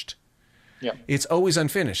unfinished. Yep. It's always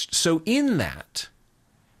unfinished. So in that,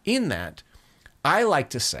 I like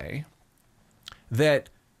to say that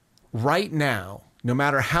right now, no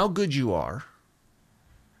matter how good you are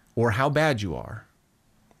or how bad you are,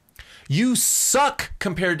 you suck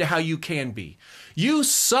compared to how you can be. You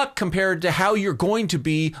suck compared to how you're going to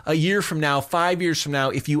be a year from now, 5 years from now,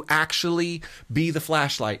 if you actually be the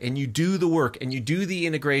flashlight and you do the work and you do the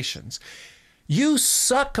integrations. You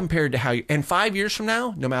suck compared to how you, and 5 years from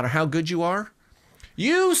now, no matter how good you are,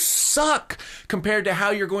 you suck compared to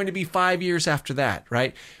how you're going to be 5 years after that,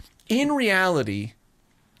 right? In reality,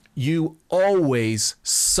 you always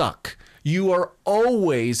suck. You are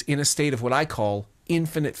always in a state of what I call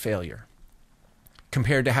infinite failure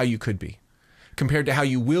compared to how you could be, compared to how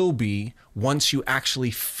you will be once you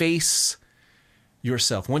actually face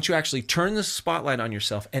yourself, once you actually turn the spotlight on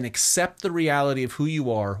yourself and accept the reality of who you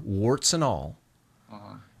are, warts and all,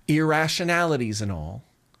 irrationalities and all,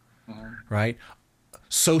 right?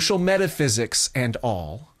 Social metaphysics and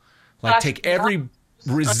all. Like take every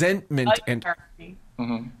resentment and...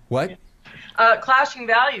 What? Clashing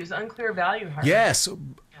values, unclear value hierarchy. Yes.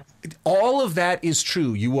 All of that is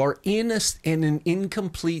true. You are in an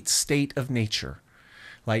incomplete state of nature.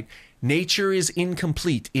 Like, nature is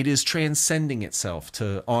incomplete. It is transcending itself,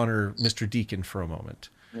 to honor Mr. Deacon for a moment.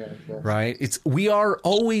 Yeah, yes. Right? We are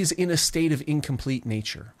always in a state of incomplete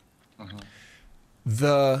nature.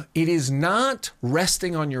 It is not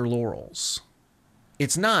resting on your laurels.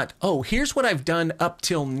 It's not, oh, here's what I've done up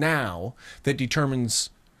till now that determines,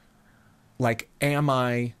 like, am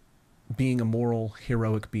I being a moral,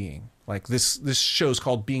 heroic being? Like, this show's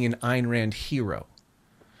called Being an Ayn Rand Hero.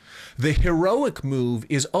 The heroic move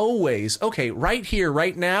is always, okay, right here,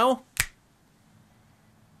 right now,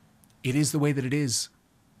 it is the way that it is.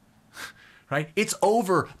 Right? It's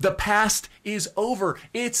over. The past is over.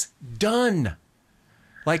 It's done.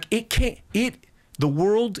 Like, the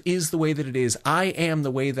world is the way that it is. I am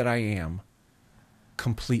the way that I am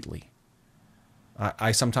completely.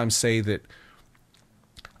 I sometimes say that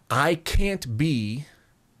I can't be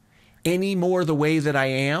any more the way that I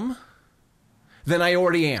am than I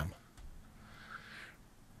already am.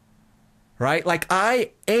 Right? Like,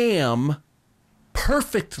 I am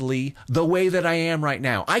perfectly the way that I am right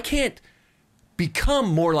now. I can't become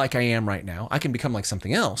more like I am right now. I can become like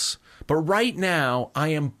something else. But right now, I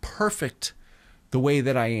am perfect the way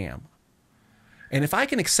that I am. And if I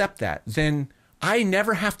can accept that, then I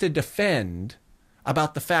never have to defend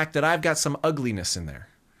about the fact that I've got some ugliness in there.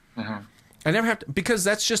 I never have to, because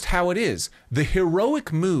that's just how it is. The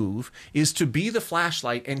heroic move is to be the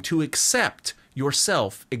flashlight and to accept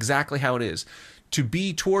yourself exactly how it is. To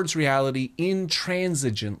be towards reality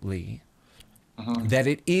intransigently, that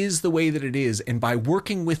it is the way that it is. And by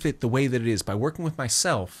working with it the way that it is, by working with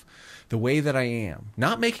myself the way that I am,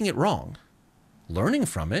 not making it wrong, learning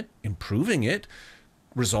from it, improving it,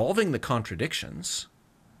 resolving the contradictions,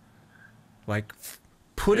 like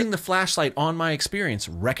putting the flashlight on my experience,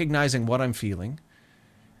 recognizing what I'm feeling,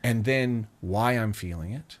 and then why I'm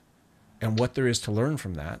feeling it, and what there is to learn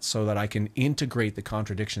from that, so that I can integrate the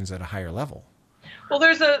contradictions at a higher level. Well,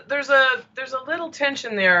 there's a little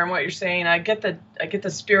tension there in what you're saying. I get the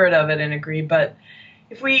spirit of it and agree, but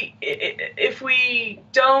if we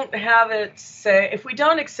don't have it say, if we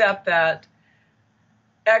don't accept that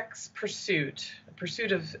X pursuit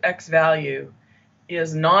of X value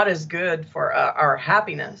is not as good for our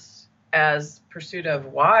happiness as pursuit of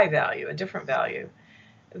Y value, a different value,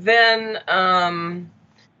 then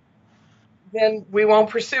we won't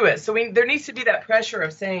pursue it. So there needs to be that pressure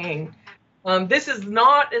of saying, this is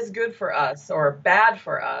not as good for us or bad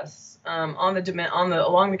for us along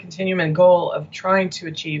the continuum and goal of trying to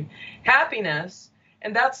achieve happiness.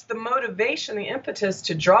 And that's the motivation, the impetus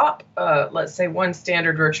to drop, let's say, one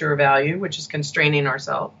standard virtue or value, which is constraining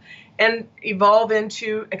ourselves, and evolve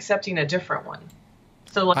into accepting a different one.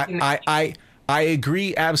 So, like, I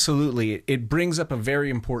agree absolutely. It brings up a very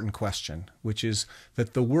important question, which is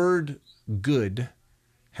that the word good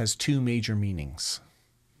has two major meanings.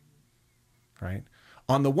 Right?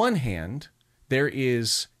 On the one hand, there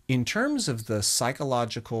is, in terms of the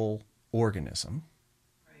psychological organism,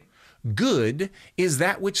 good is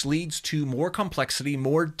that which leads to more complexity,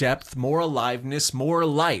 more depth, more aliveness, more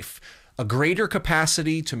life, a greater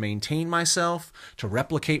capacity to maintain myself, to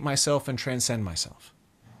replicate myself, and transcend myself.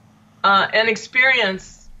 And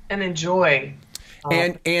experience and enjoy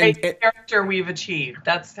and character we've achieved.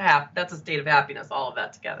 That's a state of happiness, all of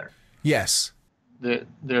that together. Yes.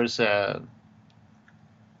 There's a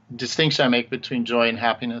distinction I make between joy and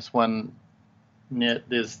happiness. One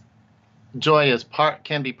is joy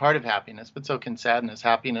can be part of happiness, but so can sadness.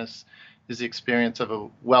 Happiness is the experience of a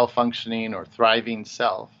well-functioning or thriving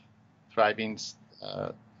self, thriving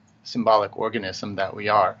symbolic organism that we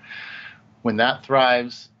are. When that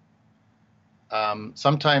thrives,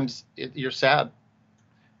 sometimes you're sad.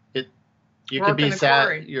 You could be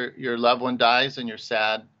sad. Your loved one dies and you're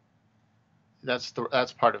sad. That's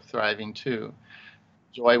part of thriving too.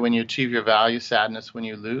 Joy when you achieve your value, sadness when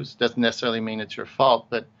you lose. Doesn't necessarily mean it's your fault,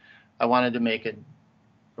 but I wanted to make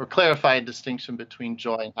or clarify a distinction between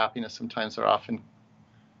joy and happiness. Sometimes they're often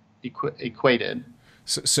equated.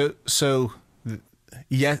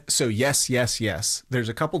 Yes. There's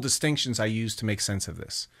a couple distinctions I use to make sense of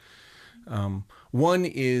this. One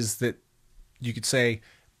is that you could say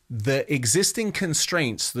the existing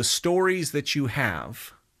constraints, the stories that you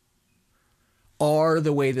have, are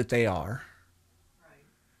the way that they are.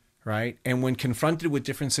 Right? And when confronted with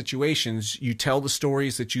different situations, you tell the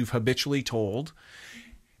stories that you've habitually told,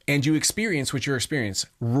 and you experience what you experience.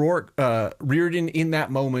 Reardon, in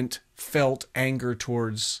that moment, felt anger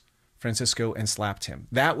towards Francisco and slapped him.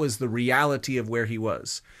 That was the reality of where he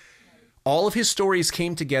was. All of his stories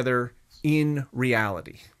came together in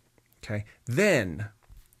reality. Okay? Then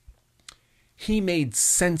he made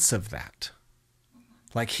sense of that.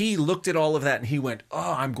 Like, he looked at all of that and he went,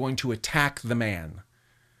 oh, I'm going to attack the man.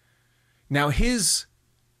 Now, his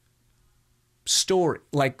story,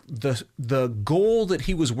 like the goal that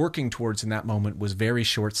he was working towards in that moment was very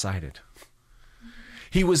short-sighted.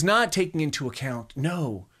 He was not taking into account,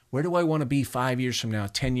 no, where do I want to be 5 years from now,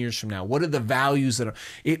 10 years from now? What are the values that are...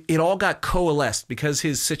 It all got coalesced because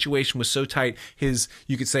his situation was so tight.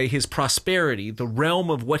 You could say his prosperity, the realm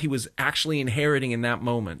of what he was actually inheriting in that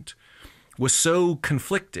moment, was so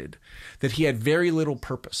conflicted that he had very little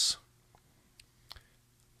purpose.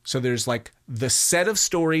 So there's like the set of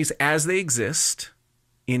stories as they exist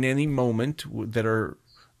in any moment that are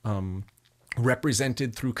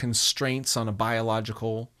represented through constraints on a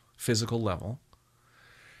biological, physical level.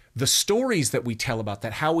 The stories that we tell about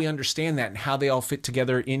that, how we understand that, and how they all fit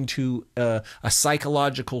together into a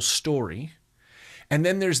psychological story. And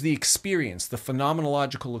then there's the experience, the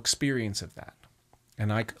phenomenological experience of that.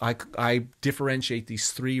 And I differentiate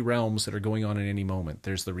these three realms that are going on in any moment.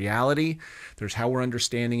 There's the reality, there's how we're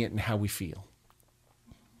understanding it, and how we feel.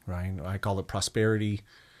 Right? I call it prosperity,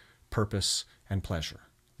 purpose, and pleasure.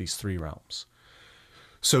 These three realms.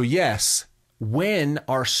 So yes, when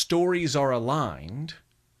our stories are aligned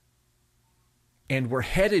and we're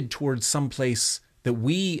headed towards some place that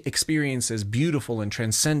we experience as beautiful and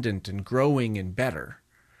transcendent and growing and better,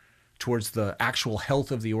 towards the actual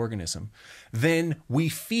health of the organism, then we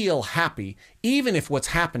feel happy, even if what's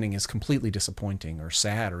happening is completely disappointing or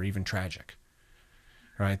sad or even tragic.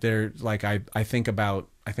 Right? There, like I think about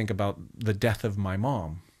the death of my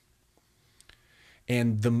mom,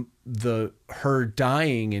 and her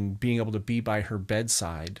dying and being able to be by her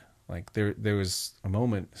bedside. Like there was a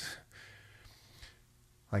moment,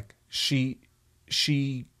 like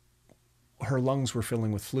her lungs were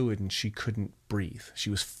filling with fluid and she couldn't breathe. She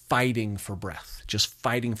was fighting for breath, just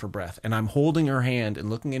fighting for breath. And I'm holding her hand and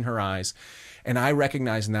looking in her eyes, and I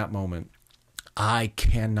recognize in that moment, I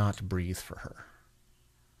cannot breathe for her.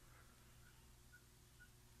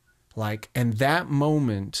 And that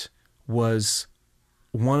moment was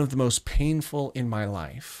one of the most painful in my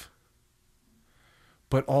life,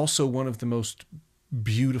 but also one of the most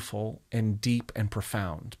beautiful and deep and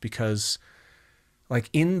profound, because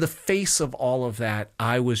in the face of all of that,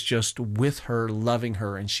 I was just with her, loving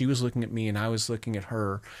her, and she was looking at me and I was looking at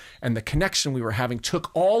her, and the connection we were having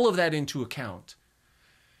took all of that into account.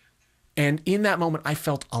 And in that moment, I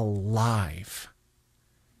felt alive.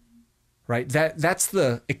 Right? That's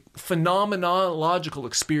the phenomenological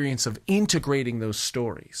experience of integrating those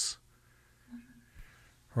stories.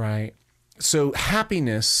 Right? So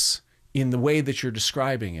happiness, in the way that you're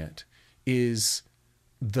describing it, is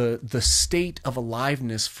the state of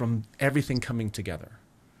aliveness from everything coming together.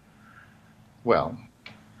 Well,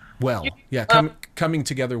 yeah, coming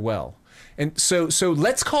together well. And so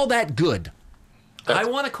let's call that good. I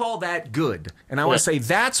want to call that good. And I want to say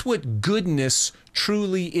that's what goodness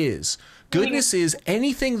truly is. Goodness is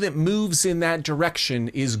anything that moves in that direction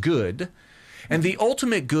is good. And the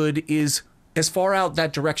ultimate good is as far out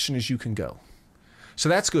that direction as you can go. So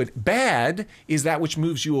that's good. Bad is that which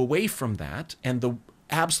moves you away from that. And the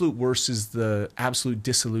absolute worst is the absolute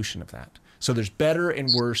dissolution of that. So there's better and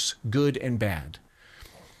worse, good and bad.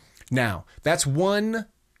 Now, that's one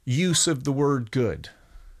use of the word good.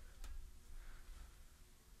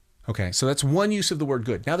 Okay, so that's one use of the word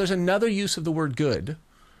good. Now there's another use of the word good,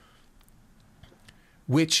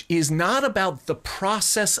 which is not about the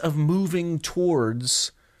process of moving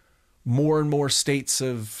towards more and more states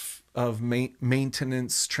of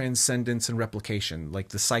maintenance, transcendence, and replication, like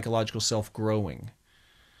the psychological self growing.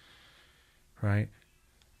 Right?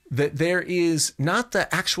 That there is not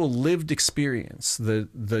the actual lived experience,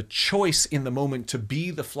 the choice in the moment to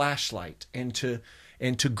be the flashlight and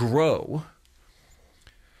to grow.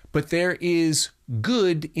 But there is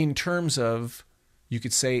good in terms of, you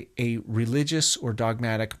could say, a religious or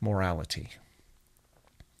dogmatic morality.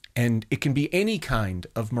 And it can be any kind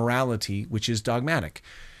of morality which is dogmatic.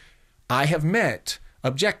 I have met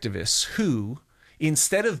objectivists who,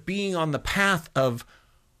 instead of being on the path of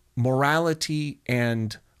morality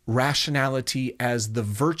and rationality as the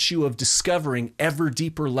virtue of discovering ever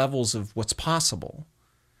deeper levels of what's possible,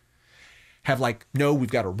 have no, we've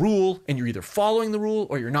got a rule, and you're either following the rule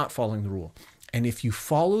or you're not following the rule. And if you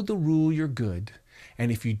follow the rule, you're good.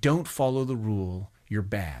 And if you don't follow the rule, you're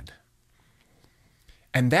bad.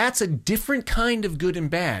 And that's a different kind of good and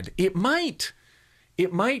bad. It might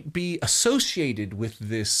be associated with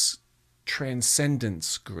this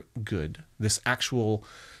transcendence good, this actual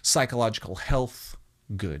psychological health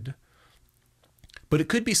good. But it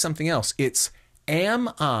could be something else. It's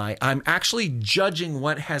I'm actually judging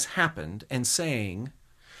what has happened and saying,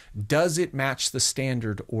 does it match the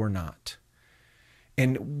standard or not?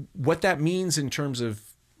 And what that means in terms of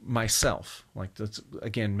myself, like, let's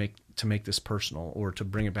again make this personal, or to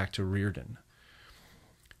bring it back to Reardon.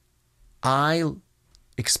 I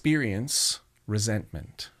experience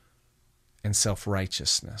resentment and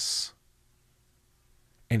self-righteousness.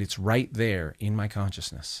 And it's right there in my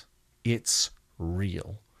consciousness. It's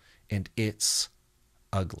real and it's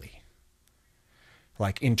ugly.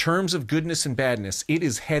 Like, in terms of goodness and badness, it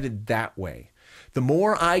is headed that way. The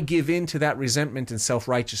more I give in to that resentment and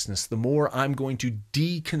self-righteousness, the more I'm going to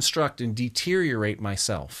deconstruct and deteriorate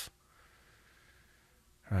myself.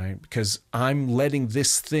 Right? Because I'm letting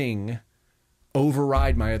this thing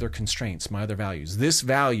override my other constraints, my other values. This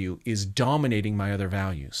value is dominating my other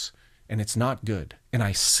values, and it's not good. And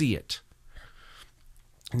I see it.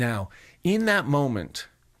 Now, in that moment,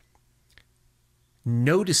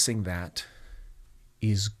 noticing that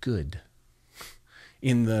is good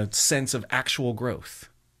in the sense of actual growth.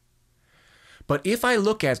 But if I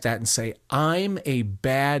look at that and say, I'm a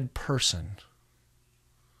bad person,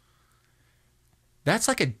 that's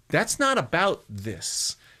not about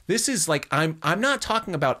this. This is like, I'm not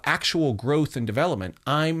talking about actual growth and development.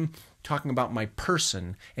 I'm talking about my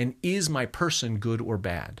person, and is my person good or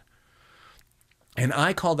bad? And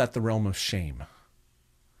I call that the realm of shame.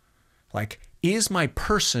 Like, is my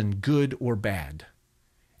person good or bad?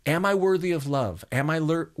 Am I worthy of love? Am I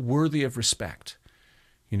worthy of respect?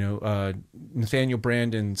 You know, Nathaniel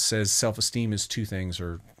Branden says self-esteem is two things,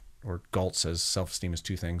 or Galt says self-esteem is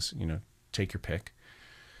two things. You know, take your pick.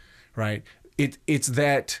 Right? It's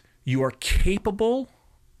that you are capable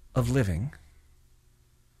of living,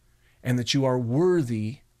 and that you are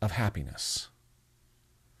worthy of happiness.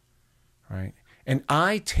 Right? And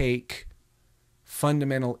I take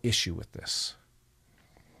fundamental issue with this,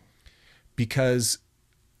 because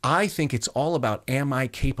I think it's all about, am I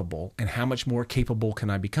capable, and how much more capable can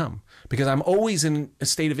I become? Because I'm always in a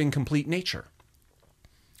state of incomplete nature.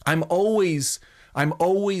 I'm always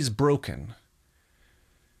broken.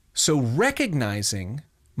 So recognizing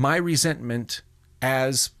my resentment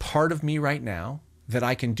as part of me right now that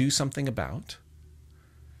I can do something about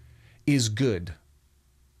is good.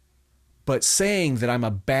 But saying that I'm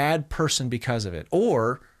a bad person because of it,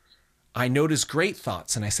 or I notice great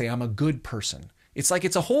thoughts and I say I'm a good person, it's like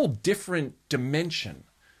it's a whole different dimension.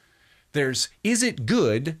 There's, is it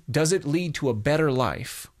good? Does it lead to a better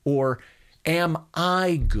life? Or am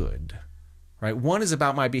I good? Right? One is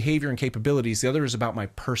about my behavior and capabilities. The other is about my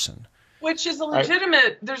person. Which is a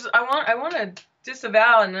legitimate, I want to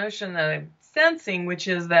disavow a notion that I'm sensing, which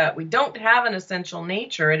is that we don't have an essential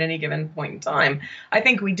nature at any given point in time. I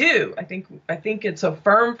think we do. I think it's a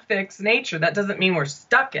firm, fixed nature. That doesn't mean we're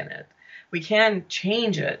stuck in it. We can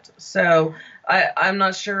change it. So I'm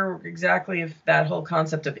not sure exactly if that whole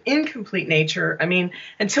concept of incomplete nature, I mean,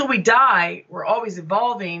 until we die, we're always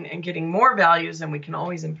evolving and getting more values, and we can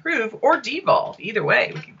always improve or devolve. Either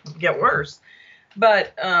way, we can get worse.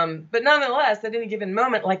 But nonetheless, at any given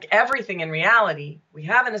moment, like everything in reality, we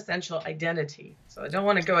have an essential identity. So I don't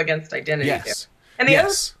want to go against identity there. And the other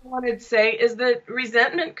thing I wanted to say is that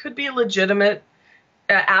resentment could be a legitimate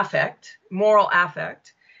affect, moral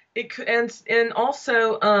affect. It could, and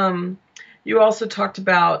also you also talked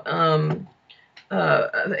about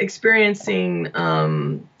experiencing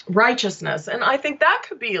righteousness, and I think that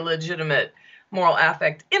could be a legitimate moral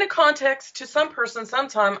affect in a context to some person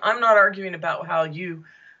sometime. I'm not arguing about how you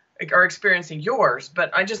are experiencing yours, but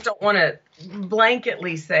I just don't want to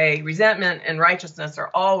blanketly say resentment and righteousness are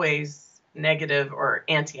always negative or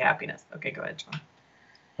anti-happiness. Okay, go ahead, John.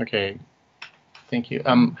 Okay, thank you.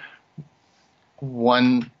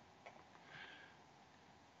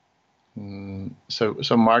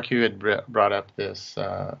 So Mark, you had brought up this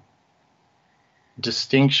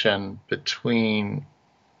distinction between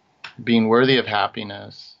being worthy of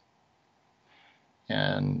happiness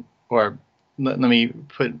or let me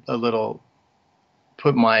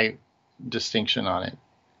put my distinction on it.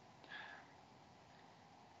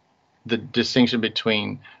 The distinction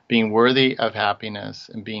between being worthy of happiness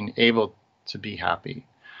and being able to be happy.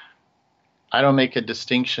 I don't make a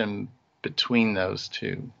distinction between those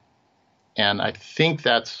two. And I think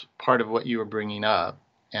that's part of what you were bringing up.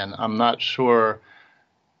 And I'm not sure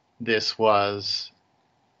that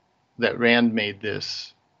Rand made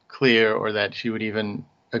this clear, or that she would even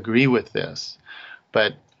agree with this.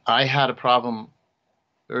 But I had a problem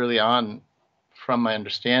early on from my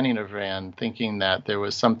understanding of Rand, thinking that there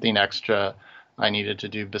was something extra I needed to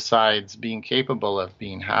do besides being capable of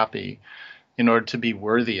being happy in order to be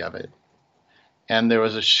worthy of it. And there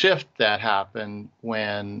was a shift that happened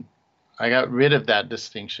when I got rid of that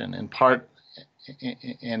distinction, in part,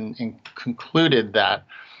 and concluded that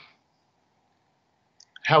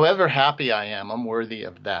however happy I am, I'm worthy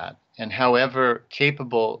of that. And however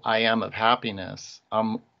capable I am of happiness,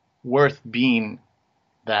 I'm worth being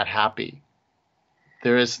that happy.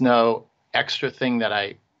 There is no extra thing that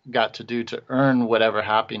I got to do to earn whatever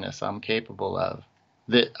happiness I'm capable of.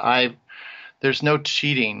 There's no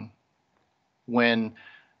cheating when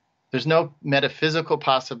there's no metaphysical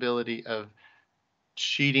possibility of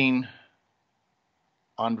cheating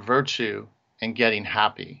on virtue and getting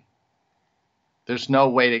happy. There's no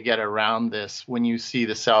way to get around this when you see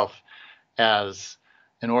the self as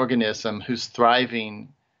an organism whose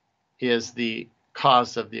thriving is the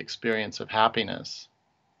cause of the experience of happiness.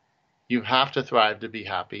 You have to thrive to be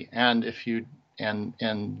happy, and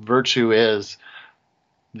virtue is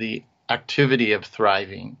the activity of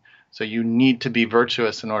thriving. So you need to be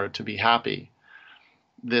virtuous in order to be happy.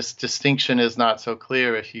 This distinction is not so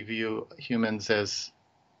clear if you view humans as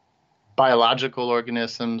biological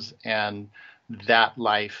organisms and that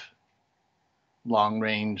life, long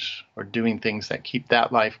range, or doing things that keep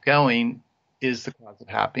that life going is the cause of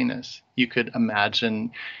happiness. You could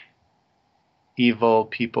imagine evil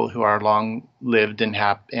people who are long lived and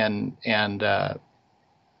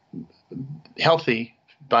healthy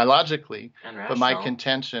biologically, but my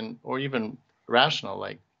contention, or even rational,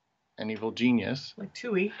 like an evil genius, like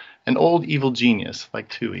Tui, an old evil genius like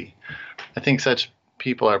Tui. I think such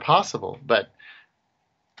people are possible, but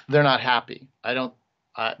they're not happy.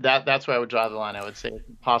 That's where I would draw the line. I would say it's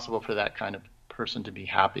impossible for that kind of person to be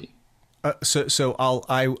happy. So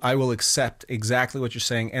I will accept exactly what you're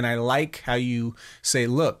saying, and I like how you say,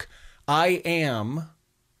 look, I am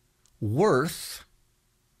worth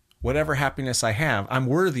whatever happiness I have. I'm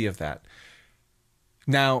worthy of that.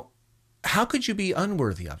 Now, how could you be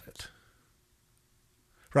unworthy of it?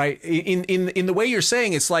 Right? In the way you're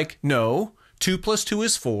saying, it's like, no, 2 + 2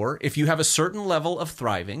 is 4. If you have a certain level of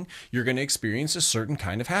thriving, you're going to experience a certain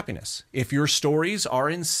kind of happiness. If your stories are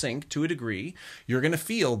in sync to a degree, you're going to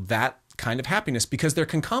feel that kind of happiness because they're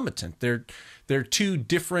concomitant. They're two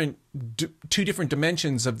different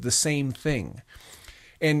dimensions of the same thing.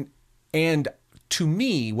 And to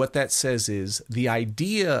me, what that says is the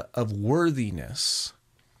idea of worthiness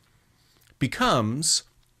becomes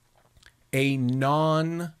a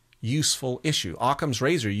non-useful issue. Occam's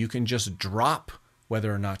razor, you can just drop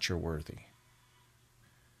whether or not you're worthy.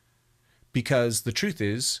 Because the truth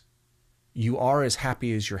is, you are as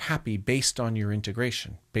happy as you're happy based on your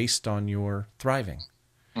integration, based on your thriving.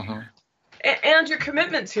 Mm-hmm. And your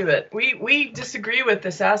commitment to it. We disagree with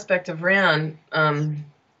this aspect of Rand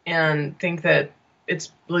and think that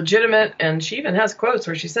it's legitimate, and she even has quotes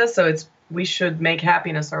where she says so. We should make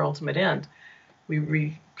happiness our ultimate end.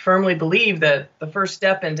 We firmly believe that the first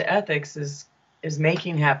step into ethics is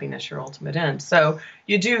making happiness your ultimate end. So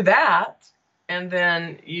you do that, and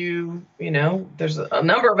then there's a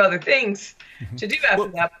number of other things to do after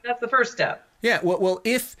that, but that's the first step. Yeah. Well,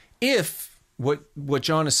 if what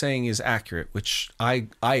John is saying is accurate, which I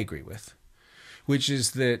agree with, which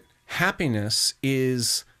is that happiness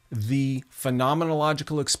is the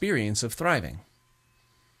phenomenological experience of thriving.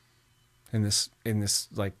 In this,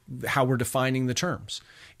 like how we're defining the terms,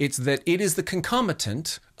 it's that it is the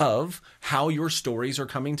concomitant of how your stories are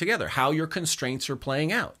coming together, how your constraints are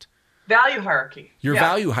playing out. Value hierarchy. Your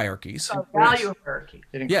value hierarchies. Value hierarchy.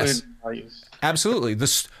 It includes values. Absolutely.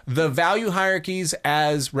 The value hierarchies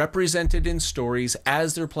as represented in stories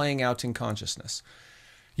as they're playing out in consciousness.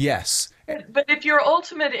 Yes. But if your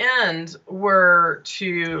ultimate end were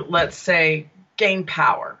to, let's say, gain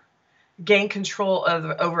power, gain control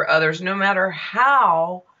over others, no matter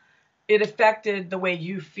how it affected the way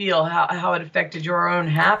you feel, how it affected your own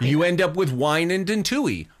happiness. You end up with Wynand and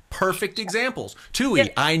Tui. Perfect examples. Tui, yeah.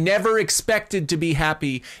 I never expected to be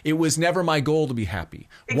happy. It was never my goal to be happy.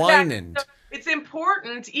 Exactly. Wynand. So it's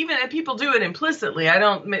important, even if people do it implicitly. I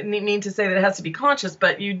don't mean to say that it has to be conscious,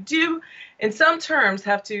 but you do, in some terms,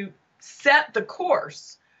 have to set the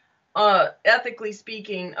course, ethically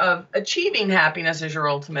speaking, of achieving happiness as your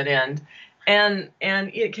ultimate end. And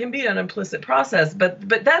it can be an implicit process, but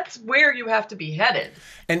that's where you have to be headed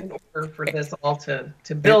in order for this all to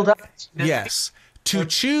build up. Yes. To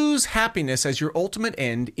choose happiness as your ultimate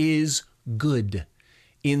end is good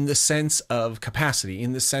in the sense of capacity,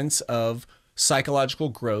 in the sense of psychological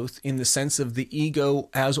growth, in the sense of the ego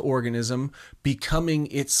as organism becoming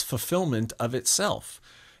its fulfillment of itself,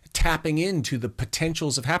 tapping into the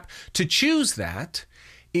potentials of happiness. To choose that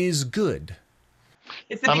is good.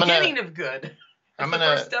 It's the beginning of good. It's the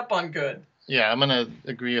first step on good. Yeah, I'm going to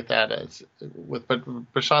agree with that.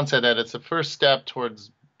 But Brishon said that it's a first step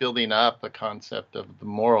towards building up a concept of the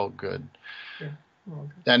moral good. Yeah.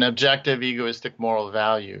 An objective, egoistic moral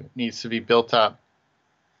value needs to be built up.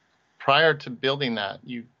 Prior to building that,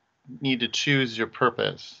 you need to choose your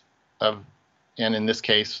purpose of, and in this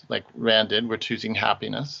case, like Rand did, we're choosing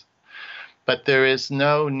happiness. But there is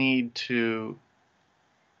no need to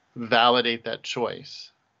validate that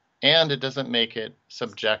choice. And it doesn't make it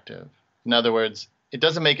subjective. In other words, it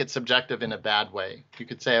doesn't make it subjective in a bad way. You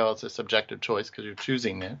could say, oh, it's a subjective choice because you're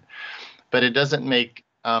choosing it. But it doesn't make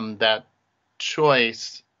that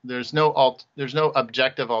choice, there's no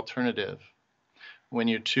objective alternative when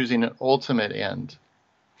you're choosing an ultimate end.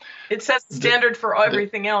 It sets the standard for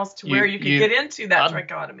everything else to where you can get into that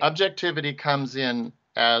trichotomy. Objectivity comes in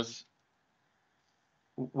as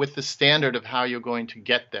with the standard of how you're going to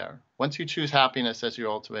get there. Once you choose happiness as your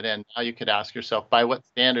ultimate end, now you could ask yourself, by what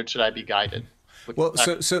standard should I be guided? Well,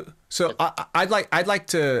 so I'd like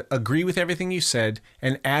to agree with everything you said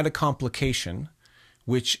and add a complication,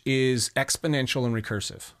 which is exponential and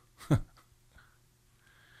recursive,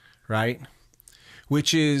 right?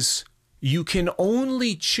 Which is you can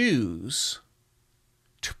only choose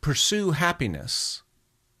to pursue happiness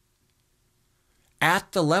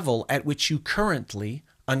at the level at which you currently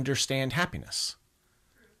understand happiness.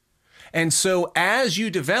 And so as you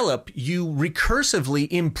develop, you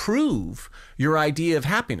recursively improve your idea of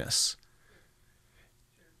happiness,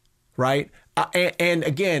 right? And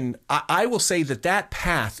again, I will say that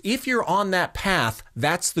path, if you're on that path,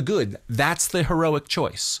 that's the good. That's the heroic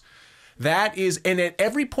choice. That is, and at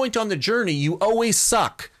every point on the journey, you always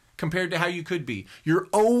suck compared to how you could be. You're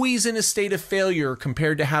always in a state of failure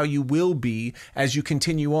compared to how you will be as you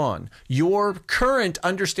continue on. Your current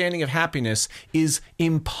understanding of happiness is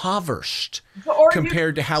impoverished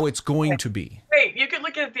compared to how it's going to be. Wait, you could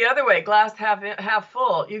look at it the other way, glass half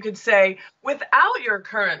full. You could say, without your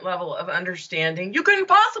current level of understanding, you couldn't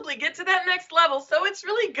possibly get to that next level, so it's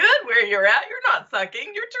really good where you're at. You're not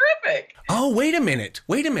sucking. You're terrific. Oh, wait a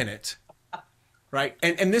minute. Right.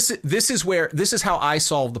 And this is how I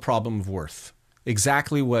solve the problem of worth.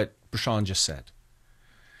 Exactly what Brishon just said.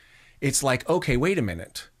 It's like, okay, wait a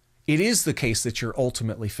minute. It is the case that you're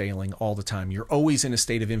ultimately failing all the time. You're always in a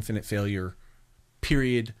state of infinite failure,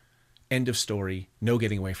 period, end of story, no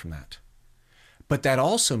getting away from that. But that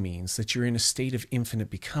also means that you're in a state of infinite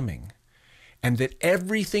becoming, and that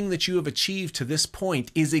everything that you have achieved to this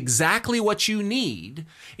point is exactly what you need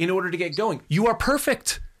in order to get going. You are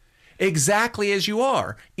perfect. Exactly as you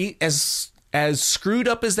are, as screwed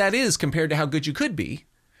up as that is compared to how good you could be,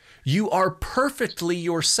 you are perfectly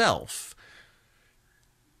yourself.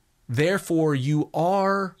 Therefore, you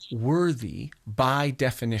are worthy by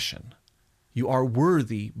definition. You are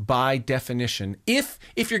worthy by definition. If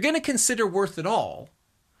you're going to consider worth at all,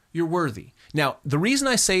 you're worthy. Now, the reason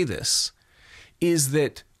I say this is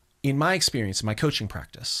that in my experience, in my coaching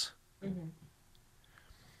practice,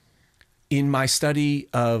 in my study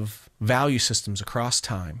of value systems across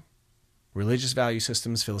time, religious value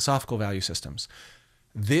systems, philosophical value systems,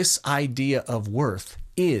 this idea of worth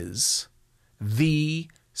is the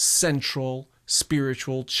central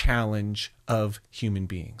spiritual challenge of human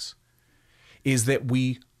beings, is that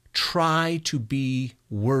we try to be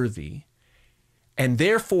worthy. And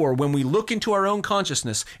therefore, when we look into our own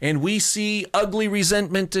consciousness and we see ugly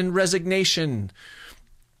resentment and resignation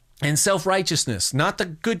and self-righteousness, not the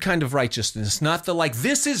good kind of righteousness, not the like,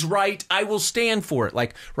 this is right, I will stand for it.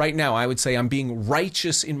 Like right now, I would say I'm being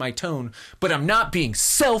righteous in my tone, but I'm not being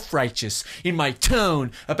self-righteous in my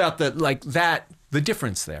tone about the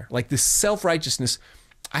difference there. Like this self-righteousness,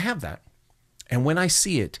 I have that. And when I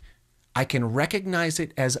see it, I can recognize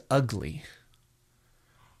it as ugly,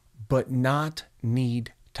 but not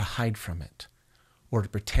need to hide from it or to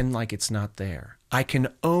pretend like it's not there. I can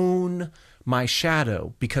own my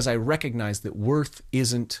shadow because I recognize that worth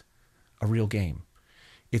isn't a real game.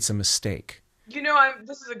 It's a mistake. You know,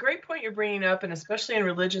 this is a great point you're bringing up, and especially in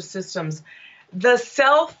religious systems, the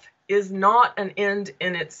self is not an end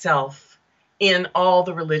in itself in all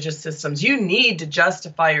the religious systems. You need to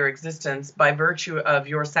justify your existence by virtue of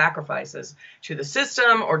your sacrifices to the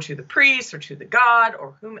system or to the priest or to the god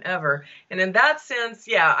or whomever. And in that sense,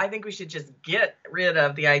 yeah, I think we should just get rid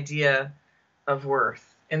of the idea of worth.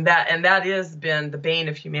 And that has been the bane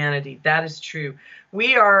of humanity. That is true.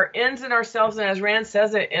 We are ends in ourselves, and as Rand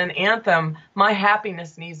says it in Anthem, my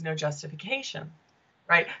happiness needs no justification,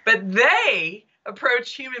 right? But they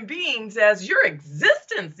approach human beings as your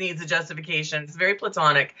existence needs a justification. It's very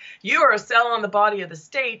Platonic. You are a cell on the body of the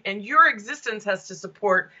state, and your existence has to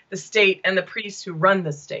support the state and the priests who run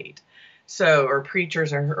the state. So, or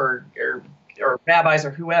preachers or rabbis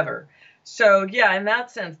or whoever. So, yeah, in that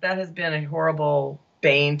sense, that has been a horrible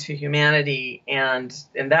bane to humanity, and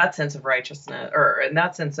in that sense of righteousness, or in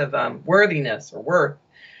that sense of worthiness or worth,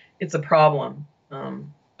 it's a problem.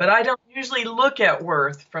 But I don't usually look at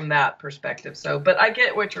worth from that perspective. So, but I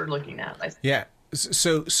get what you're looking at. Yeah.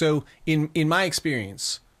 So in my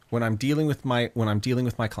experience, when I'm dealing with my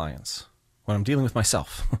clients, when I'm dealing with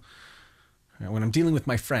myself, when I'm dealing with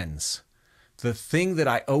my friends, the thing that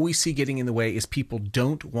I always see getting in the way is people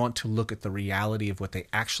don't want to look at the reality of what they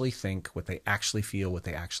actually think, what they actually feel, what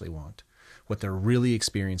they actually want, what they're really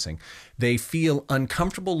experiencing. They feel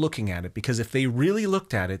uncomfortable looking at it because if they really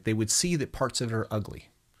looked at it, they would see that parts of it are ugly.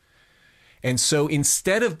 And so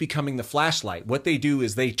instead of becoming the flashlight, what they do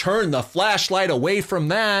is they turn the flashlight away from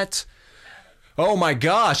that. Oh my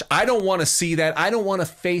gosh, I don't want to see that. I don't want to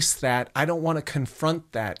face that. I don't want to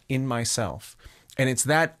confront that in myself. And it's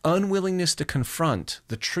that unwillingness to confront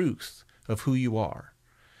the truth of who you are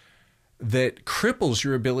that cripples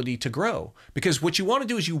your ability to grow. Because what you want to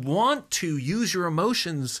do is you want to use your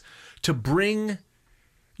emotions to bring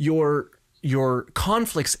your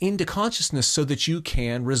conflicts into consciousness so that you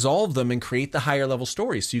can resolve them and create the higher level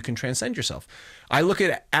stories so you can transcend yourself. I look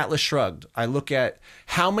at Atlas Shrugged. I look at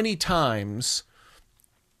how many times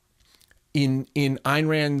in Ayn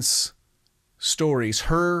Rand's stories,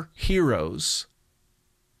 her heroes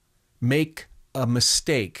make a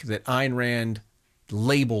mistake that Ayn Rand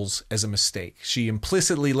labels as a mistake. She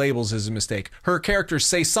implicitly labels as a mistake. Her characters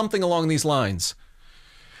say something along these lines.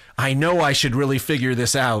 I know I should really figure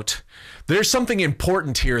this out. There's something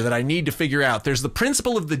important here that I need to figure out. There's the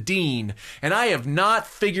principle of the dean, and I have not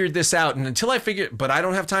figured this out. And until I figure it, but I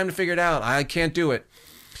don't have time to figure it out. I can't do it.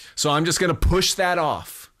 So I'm just going to push that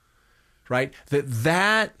off, right?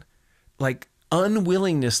 That like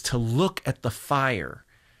unwillingness to look at the fire,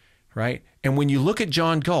 right? And when you look at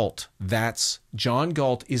John Galt, John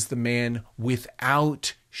Galt is the man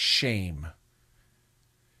without shame.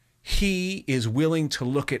 He is willing to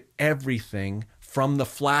look at everything from the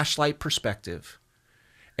flashlight perspective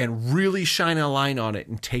and really shine a line on it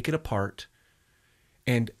and take it apart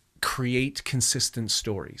and create consistent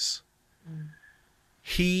stories.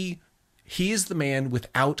 He is the man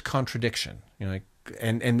without contradiction.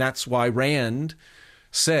 And that's why Rand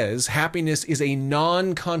says happiness is a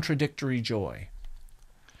non-contradictory joy.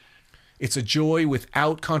 It's a joy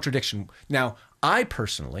without contradiction. Now, I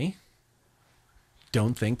personally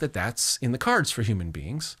don't think that that's in the cards for human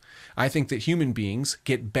beings. I think that human beings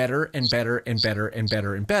get better and better and better and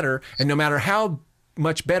better and better. And no matter how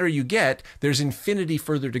much better you get, there's infinity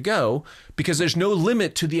further to go because there's no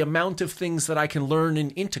limit to the amount of things that I can learn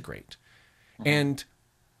and integrate. And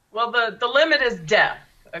well, the limit is death.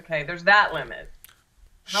 Okay, there's that limit.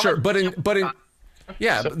 Sure, but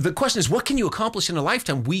the question is, what can you accomplish in a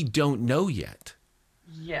lifetime? We don't know yet.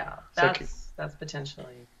 Yeah, that's potentially.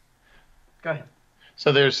 Go ahead.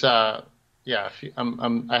 So there's I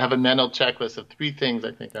have a mental checklist of 3 things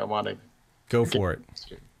I think I want to go for it.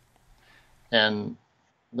 And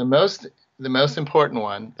the most important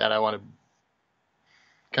one that I want to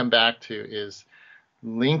come back to is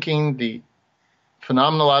linking the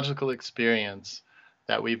phenomenological experience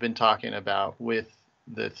that we've been talking about with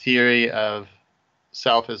the theory of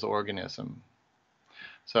self as organism.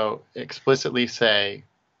 So explicitly say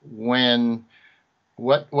what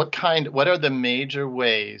are the major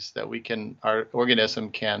ways that our organism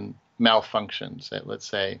can malfunction, let's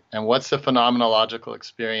say, and what's the phenomenological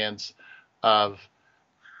experience of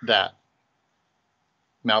that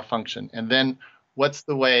malfunction, and then what's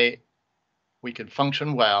the way we could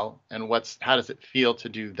function well, and how does it feel to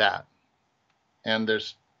do that? And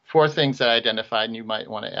there's 4 things that I identified, and you might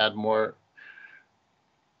want to add more.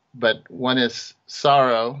 But one is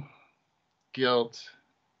sorrow, guilt,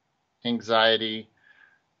 anxiety,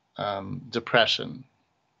 depression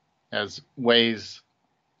as ways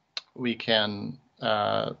we can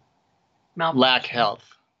lack health,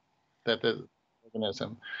 that the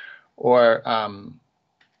organism, or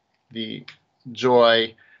the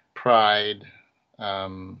joy, pride,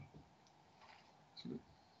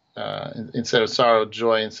 instead of sorrow,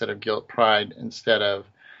 joy, instead of guilt, pride, instead of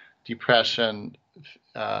depression,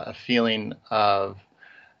 a feeling of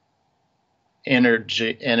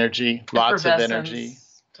energy, lots of energy,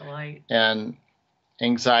 delight, and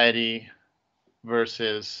anxiety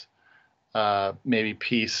versus maybe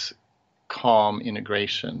peace, calm,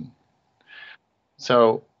 integration.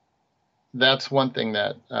 So that's one thing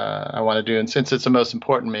that I want to do. And since it's the most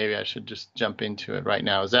important, maybe I should just jump into it right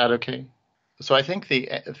now. Is that okay? So I think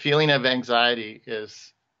the feeling of anxiety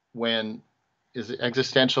is when is the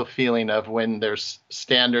existential feeling of when there's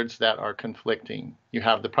standards that are conflicting. You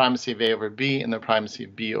have the primacy of A over B and the primacy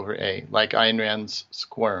of B over A, like Ayn Rand's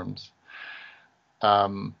squirms.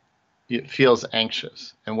 It feels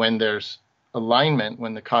anxious. And when there's alignment,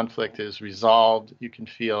 when the conflict is resolved, you can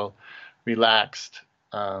feel relaxed,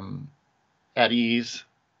 at ease,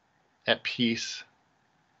 at peace,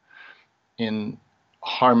 in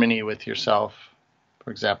harmony with yourself.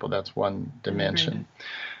 For example, that's one dimension.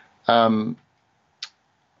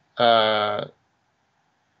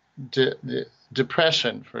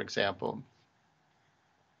 Depression, for example.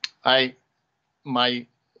 My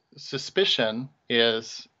suspicion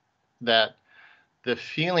is that the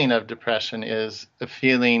feeling of depression is a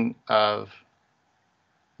feeling of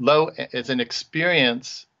it's an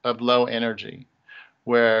experience of low energy,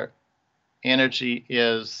 where energy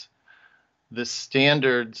is the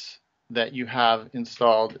standards that you have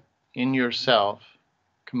installed in yourself,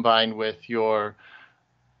 combined with your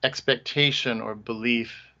expectation or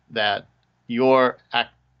belief that your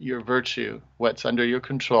virtue, what's under your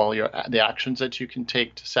control, the actions that you can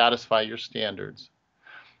take to satisfy your standards,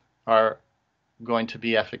 are going to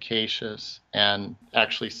be efficacious and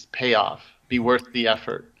actually pay off, be worth the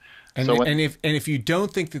effort. And, so if you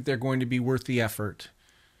don't think that they're going to be worth the effort,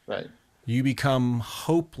 right, you become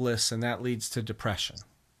hopeless, and that leads to depression.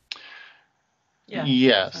 Yeah.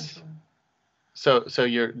 Yes. So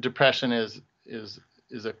your depression is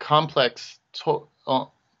a complex,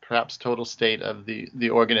 perhaps total state of the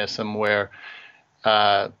organism where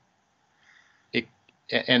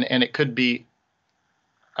it could be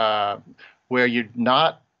where you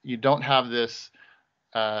don't have this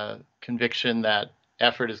conviction that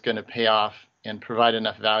effort is going to pay off and provide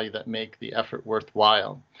enough value that make the effort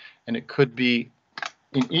worthwhile. And it could be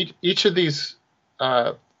in each of these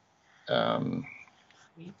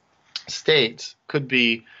states could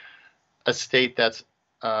be a state that's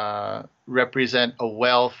represent a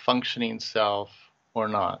well-functioning self or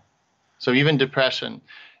not. So even depression,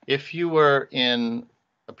 if you were in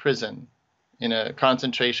a prison, in a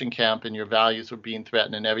concentration camp, and your values were being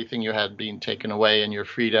threatened and everything you had being taken away, and your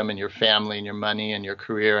freedom and your family and your money and your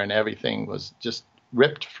career and everything was just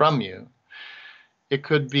ripped from you, it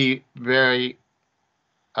could be very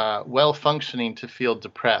well functioning to feel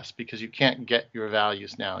depressed because you can't get your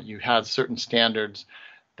values now. You have certain standards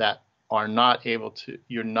that you're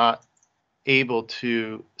not able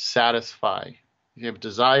to satisfy. You have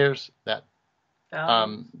desires that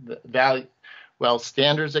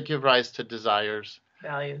standards that give rise to desires,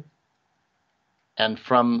 value, and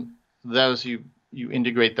from those you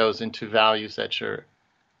integrate those into values that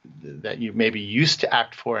you maybe used to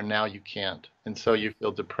act for and now you can't, and so you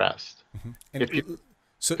feel depressed. Mm-hmm. And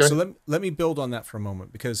so let me build on that for a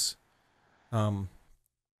moment, because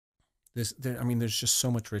there's just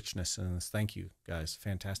so much richness in this. Thank you, guys.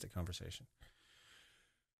 Fantastic conversation.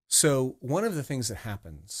 So one of the things that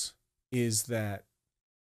happens is that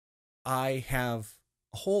I have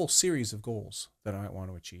a whole series of goals that I might want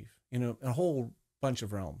to achieve in a whole bunch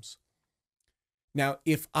of realms. Now,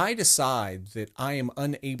 if I decide that I am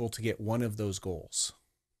unable to get one of those goals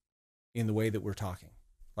in the way that we're talking,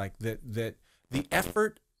 like that the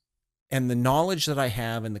effort and the knowledge that I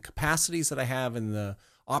have and the capacities that I have and the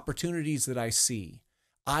opportunities that I see,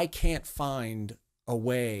 I can't find a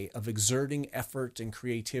way of exerting effort and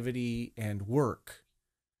creativity and work.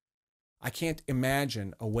 I can't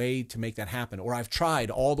imagine a way to make that happen, or I've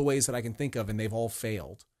tried all the ways that I can think of and they've all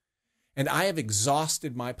failed. And I have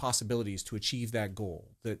exhausted my possibilities to achieve that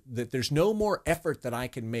goal, that there's no more effort that I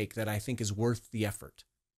can make that I think is worth the effort,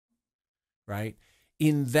 right?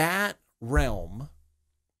 In that realm,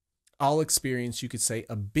 I'll experience, you could say,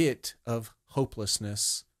 a bit of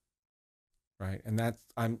hopelessness, right? And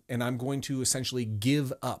I'm going to essentially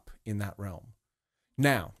give up in that realm.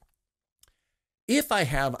 Now, if I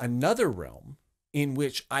have another realm in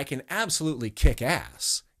which I can absolutely kick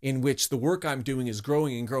ass, in which the work I'm doing is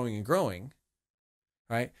growing and growing and growing,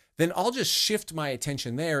 right? Then I'll just shift my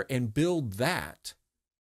attention there and build that,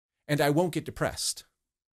 and I won't get depressed.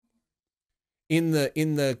 In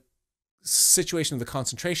the situation of the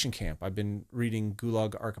concentration camp, I've been reading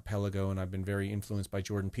Gulag Archipelago, and I've been very influenced by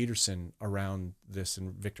Jordan Peterson around this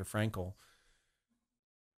and Viktor Frankl.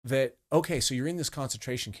 That, okay, so you're in this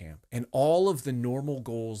concentration camp, and all of the normal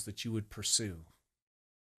goals that you would pursue,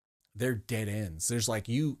 they're dead ends. There's like,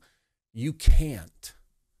 you can't.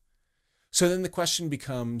 So then the question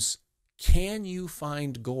becomes, can you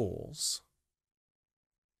find goals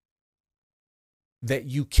that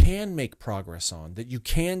you can make progress on, that you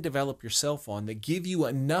can develop yourself on, that give you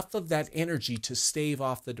enough of that energy to stave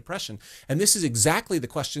off the depression? And this is exactly the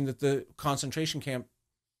question that the concentration camp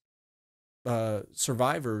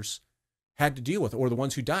survivors had to deal with, or the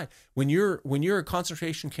ones who died. When you're a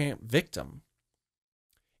concentration camp victim,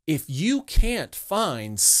 if you can't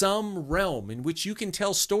find some realm in which you can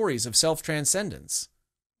tell stories of self-transcendence,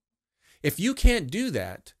 if you can't do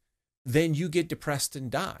that, then you get depressed and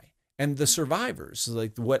die. And the survivors,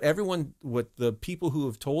 like what the people who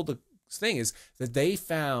have told the thing is that they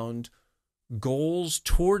found goals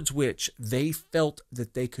towards which they felt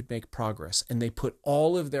that they could make progress, and they put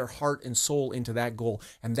all of their heart and soul into that goal,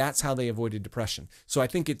 and that's how they avoided depression. So I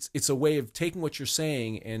think it's a way of taking what you're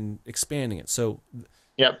saying and expanding it. So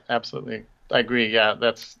yep, absolutely, I agree. Yeah,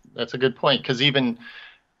 that's a good point, because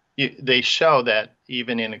they show that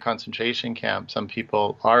even in a concentration camp, some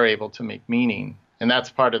people are able to make meaning, and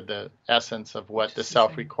that's part of the essence of what the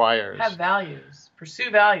self requires. Have values,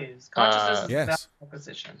 pursue values. Consciousness is yes. a value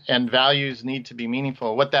proposition. And values need to be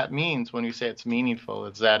meaningful. What that means when we say it's meaningful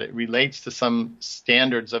is that it relates to some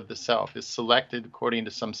standards of the self, is selected according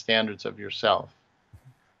to some standards of yourself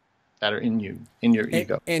that are in you, in your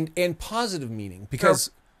ego. And positive meaning,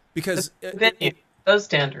 because those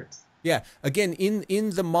standards. Yeah. Again,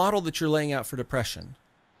 in the model that you're laying out for depression,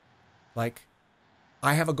 like,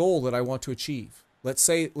 I have a goal that I want to achieve. Let's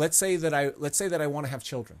say that I want to have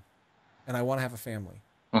children, and I want to have a family,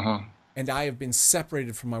 and I have been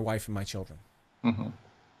separated from my wife and my children.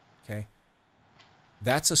 Okay,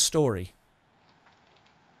 that's a story,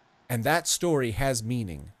 and that story has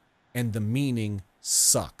meaning, and the meaning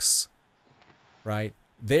sucks, right?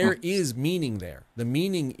 There is meaning there. The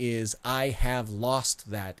meaning is, I have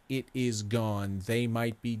lost that. It is gone. They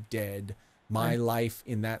might be dead. My life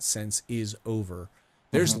in that sense is over.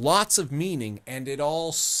 There's lots of meaning, and it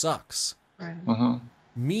all sucks. Right.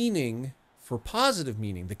 Meaning, for positive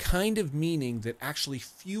meaning, the kind of meaning that actually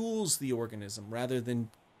fuels the organism rather than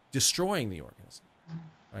destroying the organism,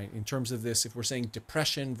 right? In terms of this, if we're saying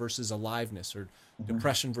depression versus aliveness, or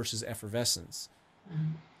depression versus effervescence,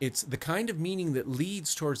 it's the kind of meaning that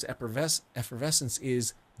leads towards effervescence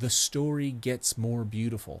is the story gets more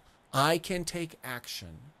beautiful. I can take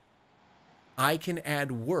action. I can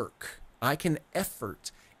add work. I can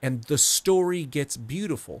effort, and the story gets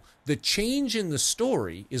beautiful. The change in the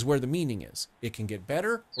story is where the meaning is. It can get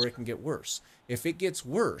better or it can get worse. If it gets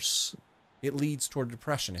worse, it leads toward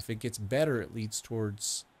depression. If it gets better, it leads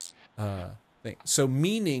towards things. So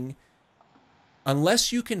meaning,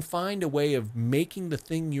 unless you can find a way of making the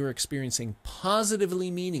thing you're experiencing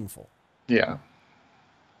positively meaningful. Yeah.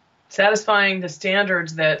 Satisfying the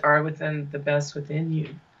standards that are within the best within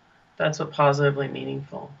you. That's what positively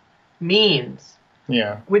meaningful means.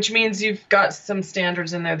 Yeah. Which means you've got some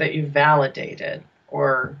standards in there that you've validated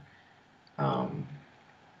or are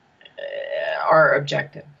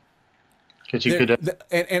objective. Because you could.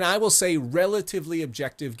 And I will say relatively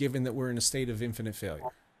objective, given that we're in a state of infinite failure.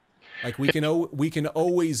 Like we can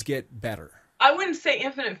always get better. I wouldn't say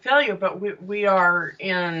infinite failure, but we are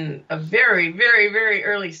in a very, very, very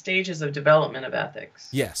early stages of development of ethics.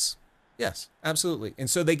 Yes, absolutely. And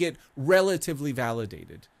so they get relatively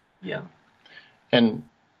validated. Yeah. An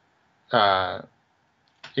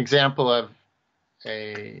example of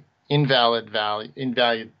a invalid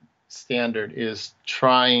standard is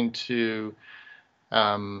trying to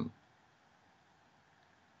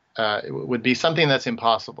it would be something that's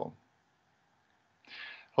impossible.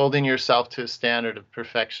 Holding yourself to a standard of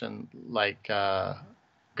perfection, like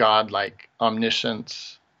God, like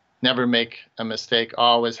omniscience, never make a mistake,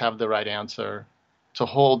 always have the right answer. To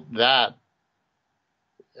hold that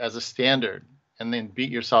as a standard and then beat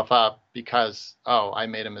yourself up because, oh, I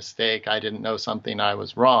made a mistake, I didn't know something, I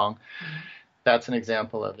was wrong. That's an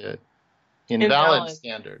example of it. Invalid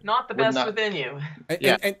standard. Not the best within you.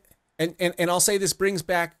 And I'll say this brings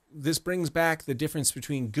back the difference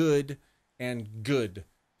between good and good.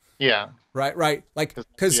 Yeah. Right. Like,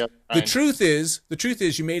 because the truth is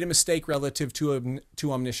you made a mistake relative to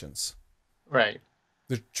omniscience. Right.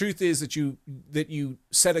 The truth is that you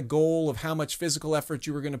set a goal of how much physical effort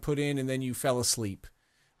you were going to put in, and then you fell asleep.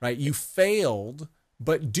 Right. You failed,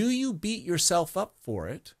 but do you beat yourself up for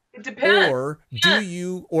it? It depends. Or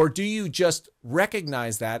do you just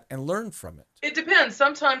recognize that and learn from it? It depends.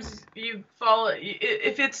 Sometimes you fall.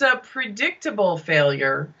 If it's a predictable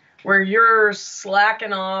failure where you're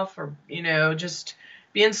slacking off or, just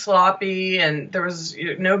being sloppy and there was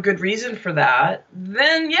no good reason for that,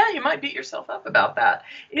 then yeah, you might beat yourself up about that.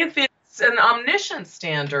 If it's an omniscient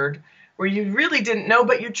standard where you really didn't know,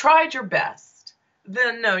 but you tried your best,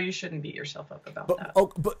 then no, you shouldn't beat yourself up about that.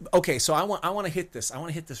 Okay, so I want to hit this. I want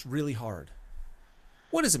to hit this really hard.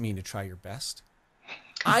 What does it mean to try your best?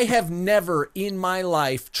 I have never in my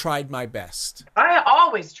life tried my best. I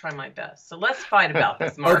always try my best. So let's fight about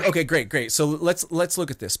this, Mark. Okay, great. So let's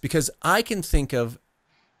look at this, because I can think of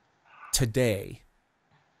today,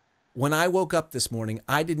 when I woke up this morning,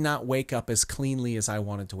 I did not wake up as cleanly as I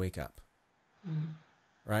wanted to wake up.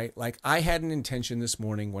 Right? Like, I had an intention this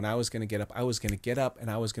morning when I was going to get up. I was going to get up and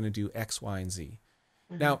I was going to do X, Y, and Z.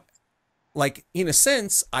 Now, like, in a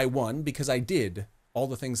sense, I won because I did all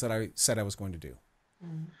the things that I said I was going to do.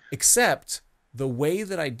 Except the way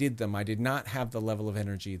that I did them, I did not have the level of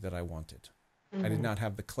energy that I wanted. I did not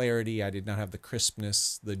have the clarity. I did not have the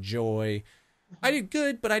crispness, the joy. I did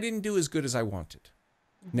good, but I didn't do as good as I wanted.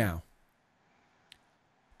 Now,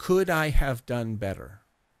 could I have done better?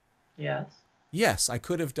 Yes. Yes, I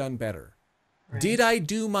could have done better. Right. Did I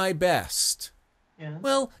do my best? Yeah.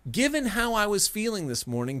 Well, given how I was feeling this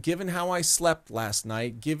morning, given how I slept last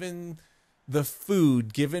night, given the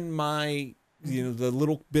food, given my, the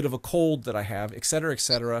little bit of a cold that I have, et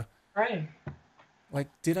cetera, Right. like,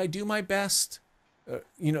 did I do my best?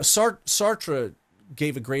 Sartre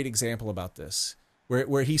gave a great example about this,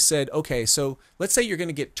 where he said, okay, so let's say you're going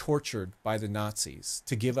to get tortured by the Nazis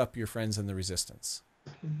to give up your friends in the resistance.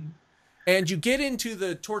 And you get into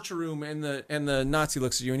the torture room, and the Nazi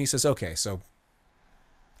looks at you and he says, okay, so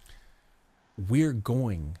we're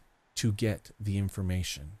going to get the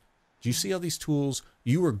information. Do you see all these tools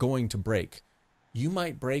you are going to break? You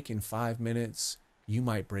might break in 5 minutes. You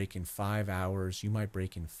might break in 5 hours. You might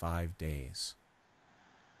break in 5 days.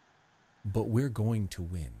 But we're going to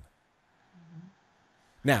win.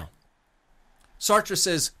 Now, Sartre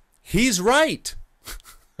says, he's right.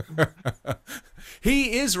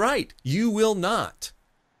 He is right. You will not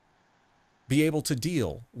be able to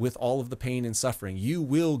deal with all of the pain and suffering. You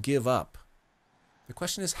will give up. The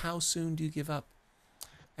question is, how soon do you give up?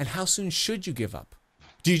 And how soon should you give up?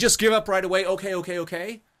 Do you just give up right away?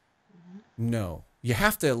 Okay. No. You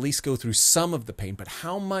have to at least go through some of the pain, but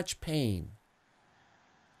how much pain?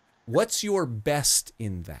 What's your best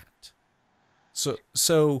in that?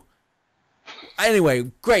 So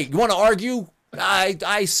anyway, great. You want to argue?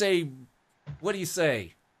 I say, what do you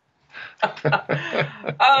say? Well,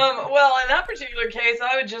 in that particular case,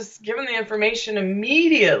 I would just give him the information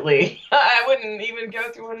immediately. I wouldn't even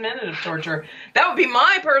go through 1 minute of torture. That would be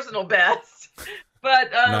my personal best.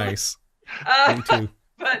 But nice. Me too.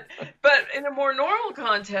 But in a more normal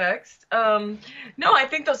context, no, I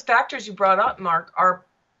think those factors you brought up, Mark, are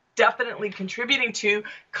definitely contributing to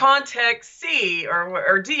context C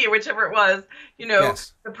or D, whichever it was.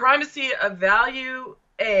 Yes. The primacy of value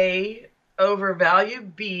A over value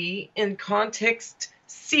B in context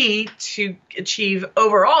C to achieve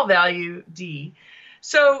overall value D.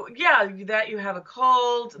 So yeah, that you have a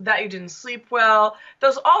cold, that you didn't sleep well,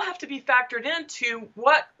 those all have to be factored into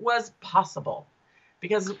what was possible.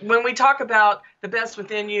 Because when we talk about the best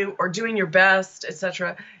within you or doing your best,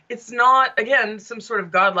 etc., it's not, again, some sort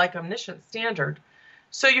of godlike omniscient standard.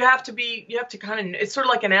 So you have to it's sort of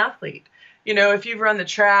like an athlete. If you run the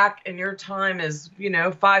track and your time is,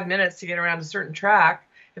 5 minutes to get around a certain track,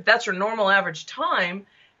 if that's your normal average time,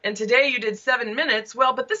 and today you did 7 minutes,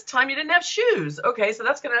 well, but this time you didn't have shoes. Okay, so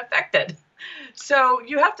that's going to affect it. So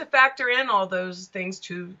you have to factor in all those things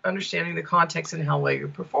to understanding the context and how well you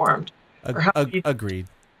performed. Agreed.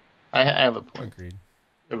 I have a point. Agreed.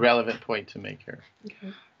 A relevant point to make here.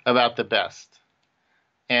 Okay. About the best.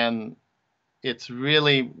 And it's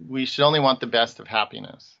really, we should only want the best of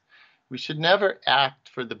happiness. We should never act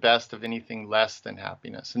for the best of anything less than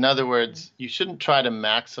happiness. In other words, you shouldn't try to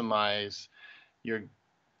maximize your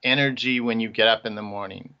energy when you get up in the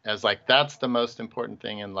morning as like, that's the most important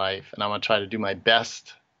thing in life, and I'm going to try to do my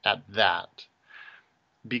best at that.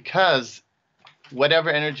 Because whatever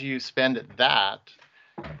energy you spend at that,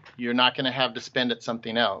 you're not going to have to spend at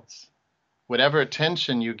something else. Whatever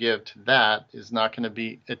attention you give to that is not going to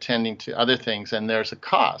be attending to other things, and there's a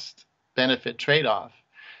cost-benefit trade-off.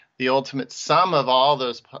 The ultimate sum of all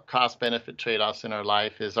those cost-benefit trade-offs in our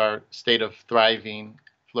life is our state of thriving,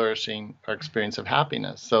 flourishing, our experience of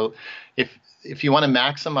happiness. So if you want to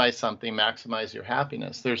maximize something, maximize your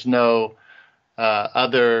happiness. There's no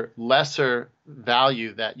other lesser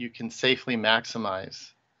value that you can safely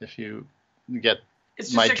maximize if you get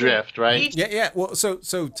my drift, right? Yeah. Well, so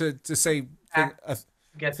to say a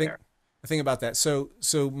thing about that. So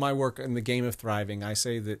my work in the game of thriving, I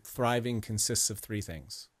say that thriving consists of 3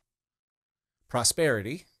 things.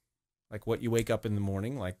 Prosperity, like what you wake up in the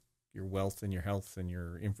morning, like your wealth and your health and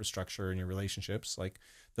your infrastructure and your relationships, like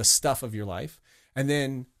the stuff of your life. And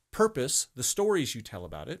then purpose, the stories you tell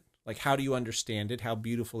about it. Like, how do you understand it? How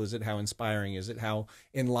beautiful is it? How inspiring is it? How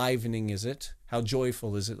enlivening is it? How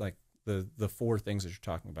joyful is it? Like, the four things that you're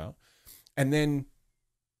talking about. And then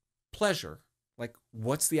pleasure, like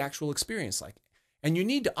what's the actual experience like? And you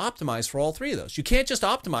need to optimize for all three of those. You can't just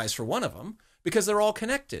optimize for one of them because they're all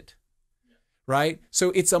connected, right?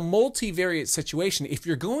 So it's a multivariate situation. If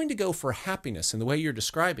you're going to go for happiness in the way you're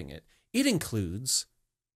describing it, it includes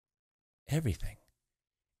everything.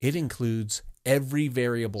 It includes every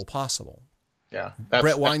variable possible. Yeah,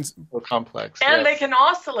 Brett Wine's so complex. And they can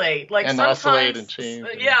oscillate, like and sometimes, oscillate and change.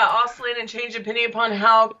 Yeah, oscillate and change depending upon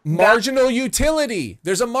how marginal utility.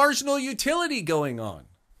 There's a marginal utility going on.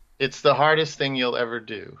 It's the hardest thing you'll ever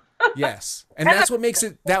do. Yes, and that's what makes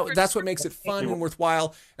it that's what makes it fun and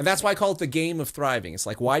worthwhile. And that's why I call it the game of thriving. It's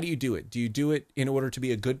like, why do you do it? Do you do it in order to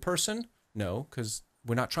be a good person? No, because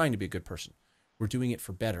we're not trying to be a good person. We're doing it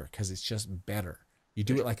for better because it's just better. You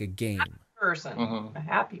do it like a game. Person, a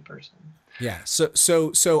happy person. Yeah.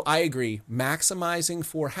 So I agree. Maximizing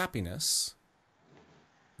for happiness.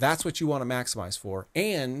 That's what you want to maximize for.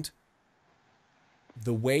 And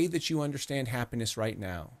the way that you understand happiness right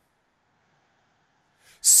now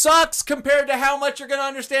sucks compared to how much you're going to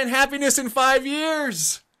understand happiness in 5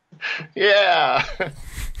 years. Yeah.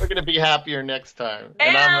 We're going to be happier next time.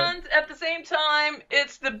 And at the same time,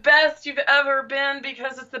 it's the best you've ever been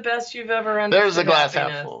because it's the best you've ever understood. There's a glass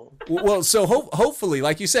happiness. half full. Well, so hopefully,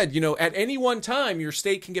 like you said, at any one time, your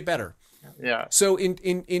state can get better. Yeah. So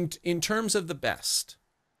in terms of the best,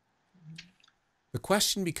 the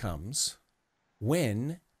question becomes,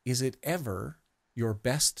 when is it ever your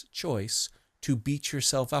best choice to beat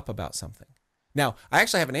yourself up about something? Now, I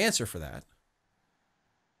actually have an answer for that.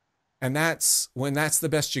 And that's when that's the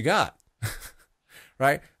best you got,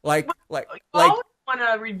 right? Like want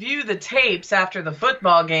to review the tapes after the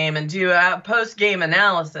football game and do a post-game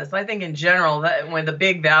analysis. I think in general that when the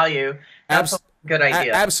big value, that's a good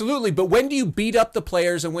idea. Absolutely. But when do you beat up the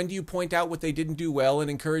players and when do you point out what they didn't do well and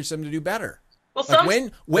encourage them to do better? Well,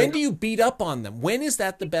 like when do you beat up on them? When is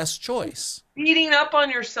that the best choice? Beating up on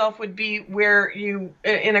yourself would be where you,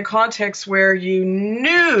 in a context where you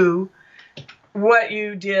knew what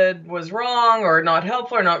you did was wrong or not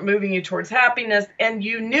helpful or not moving you towards happiness, and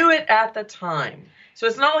you knew it at the time. So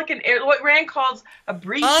it's not like what Rand calls a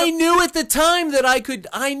breach. I knew at the time that I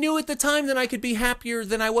could be happier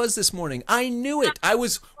than I was this morning. I knew it. I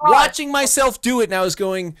was watching myself do it, and I was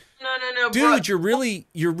going, no, dude, you're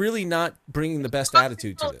really not bringing the best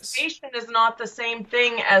attitude to this. Motivation is not the same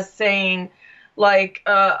thing as saying, like,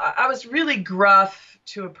 I was really gruff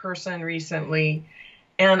to a person recently.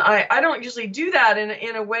 And I don't usually do that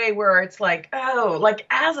in a way where it's like, oh, like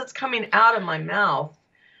as it's coming out of my mouth,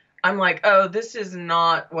 I'm like, oh, this is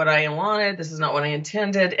not what I wanted. This is not what I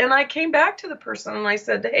intended. And I came back to the person and I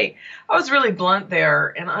said, hey, I was really blunt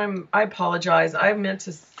there. And I apologize. I meant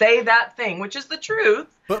to say that thing, which is the truth.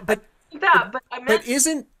 But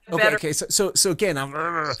isn't okay. So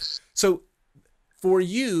again, so for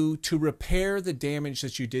you to repair the damage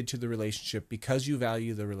that you did to the relationship because you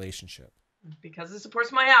value the relationship. Because it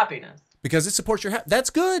supports my happiness. Because it supports your that's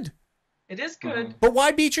good. It is good. Mm-hmm. But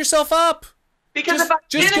why beat yourself up? Because if I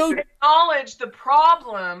didn't acknowledge the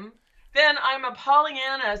problem, then I'm a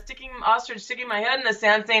Pollyanna, sticking my head in the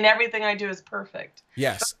sand, saying everything I do is perfect.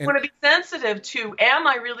 Yes. I want to be sensitive to, am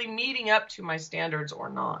I really meeting up to my standards or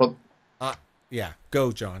not? Well, yeah.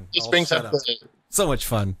 Go, John. This brings up so much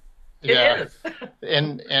fun. Yeah.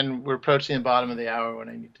 and we're approaching the bottom of the hour when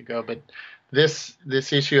I need to go, but this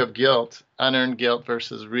issue of guilt, unearned guilt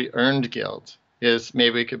versus earned guilt, is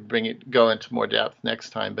maybe we could go into more depth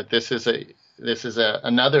next time. But this is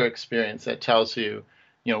another experience that tells you,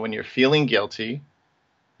 when you're feeling guilty,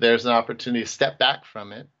 there's an opportunity to step back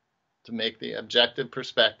from it, to make the objective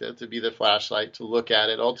perspective, to be the flashlight, to look at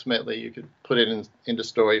it. Ultimately, you could put it into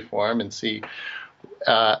story form and see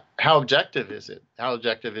how objective is it? How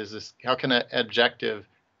objective is this? How objective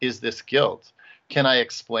is this guilt? Can I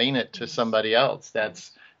explain it to somebody else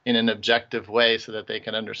that's in an objective way so that they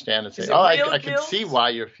can understand and say, I can see why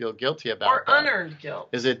you feel guilty about or that. Or unearned guilt.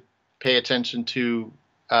 Is it pay attention to,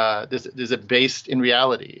 is it based in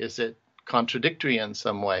reality? Is it contradictory in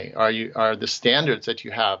some way? Are the standards that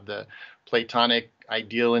you have, the Platonic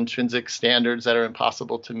ideal intrinsic standards that are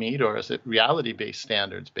impossible to meet, or is it reality-based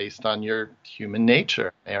standards based on your human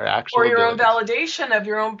nature or actual or your abilities? own validation of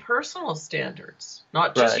your own personal standards,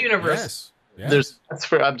 not just universal. Yes. That's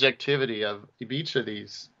for objectivity of each of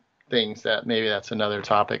these things. That maybe that's another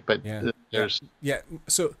topic, but there's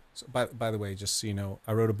So by the way, just so you know,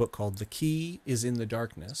 I wrote a book called "The Key Is in the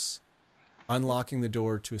Darkness: Unlocking the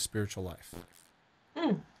Door to a Spiritual Life."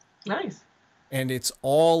 Nice. And it's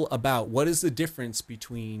all about what is the difference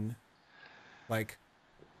between, like,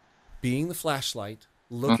 being the flashlight,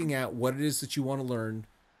 looking at what it is that you want to learn,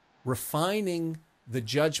 refining the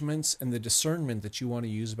judgments and the discernment that you want to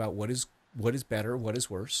use about what is better, what is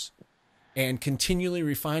worse, and continually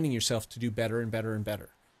refining yourself to do better and better and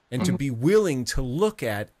better, and to be willing to look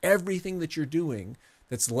at everything that you're doing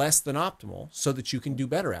that's less than optimal so that you can do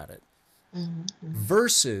better at it,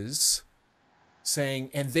 versus saying,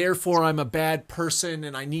 and therefore I'm a bad person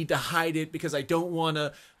and I need to hide it because I don't want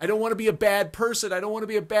to be a bad person. I don't want to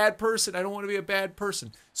be a bad person. I don't want to be a bad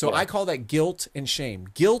person. So I call that guilt and shame.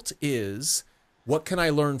 Guilt is, what can I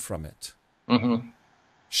learn from it?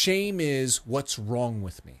 Shame is, what's wrong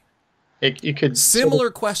with me? You could similar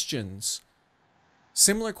questions,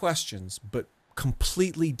 but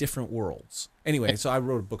completely different worlds. Anyway, so I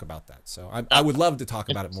wrote a book about that. So I would love to talk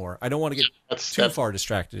about it more. I don't want to get too far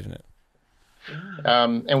distracted in it.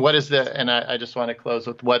 And what is and I just want to close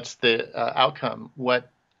with, what's the outcome? What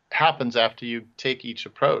happens after you take each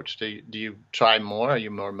approach? Do you try more? Are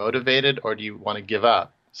you more motivated, or do you want to give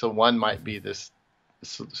up? So one might be this,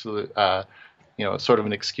 sort of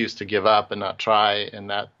an excuse to give up and not try, and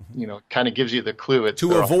that, kind of gives you the clue.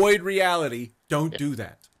 To avoid reality, don't do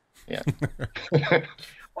that. Yeah.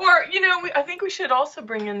 Or, I think we should also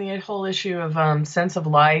bring in the whole issue of sense of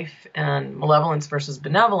life and malevolence versus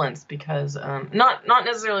benevolence, because not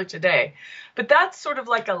necessarily today, but that's sort of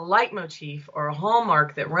like a leitmotif or a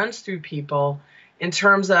hallmark that runs through people in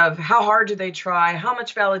terms of how hard do they try, how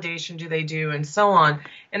much validation do they do, and so on.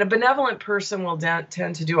 And a benevolent person will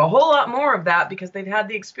tend to do a whole lot more of that because they've had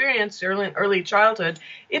the experience early childhood.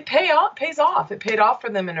 It pays off. It paid off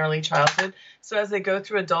for them in early childhood. So as they go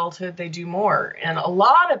through adulthood, they do more. And a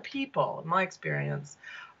lot of people, in my experience,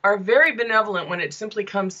 are very benevolent when it simply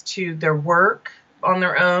comes to their work on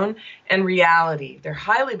their own and reality. They're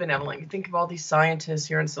highly benevolent. You think of all these scientists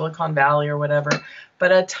here in Silicon Valley or whatever,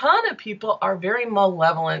 but a ton of people are very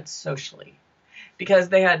malevolent socially because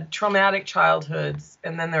they had traumatic childhoods,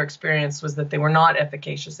 and then their experience was that they were not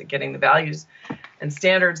efficacious at getting the values and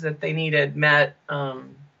standards that they needed met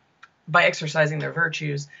by exercising their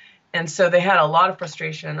virtues. And so they had a lot of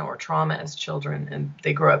frustration or trauma as children, and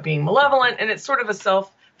they grew up being malevolent, and it's sort of a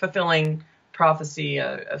self-fulfilling prophecy,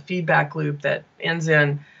 a feedback loop that ends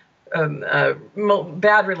in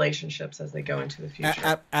bad relationships as they go into the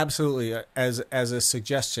future. Absolutely. As a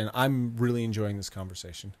suggestion, I'm really enjoying this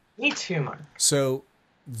conversation. Me too, Mark. So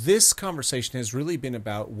this conversation has really been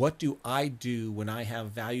about, what do I do when I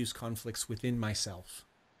have values conflicts within myself?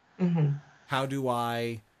 How do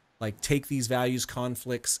I take these values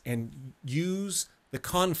conflicts and use the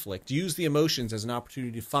conflict, use the emotions as an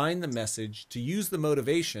opportunity to find the message, to use the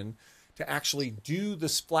motivation to actually do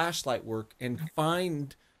this flashlight work and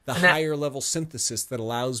find the higher level synthesis that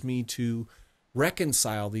allows me to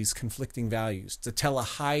reconcile these conflicting values, to tell a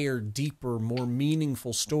higher, deeper, more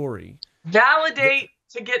meaningful story. Validate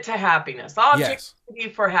to get to happiness. Objectivity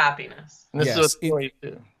for happiness. And this is a story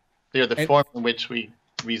too. They're the form in which we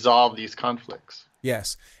resolve these conflicts.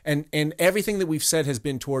 Yes. And everything that we've said has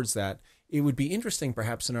been towards that. It would be interesting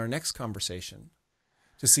perhaps in our next conversation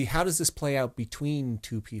to see, how does this play out between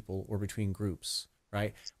two people or between groups,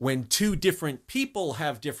 right? When two different people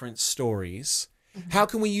have different stories, how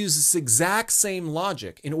can we use this exact same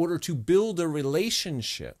logic in order to build a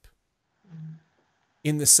relationship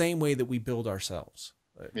in the same way that we build ourselves?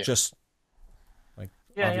 Just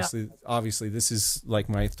obviously this is like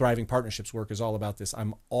my Thriving Partnerships work is all about this.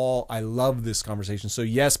 I love this conversation. So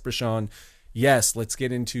yes, Brishon, yes, let's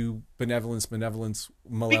get into benevolence,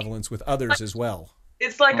 malevolence with others as well.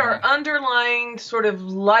 It's like our underlying sort of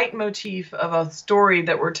leitmotif of a story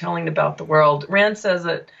that we're telling about the world. Rand says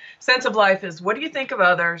that sense of life is, what do you think of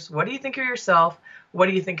others? What do you think of yourself? What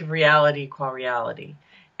do you think of reality qua reality?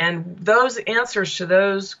 And those answers to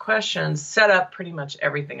those questions set up pretty much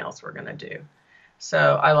everything else we're going to do.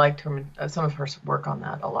 So I liked some of her work on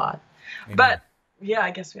that a lot. Amen. But yeah, I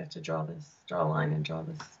guess we have to draw a line and draw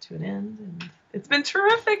this to an end. And it's been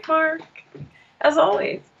terrific, Mark, as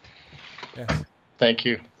always. Yes. Thank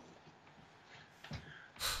you.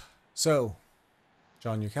 So,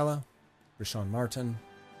 John Yokela, Brishon Martin,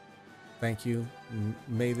 thank you.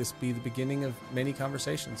 May this be the beginning of many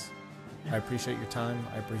conversations. I appreciate your time.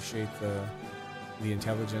 I appreciate the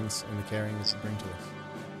intelligence and the caring that you bring to us.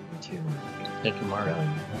 Me too. Thank you, Mark. Really.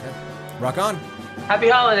 Okay. Rock on. Happy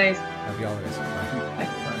holidays. Happy holidays. Bye.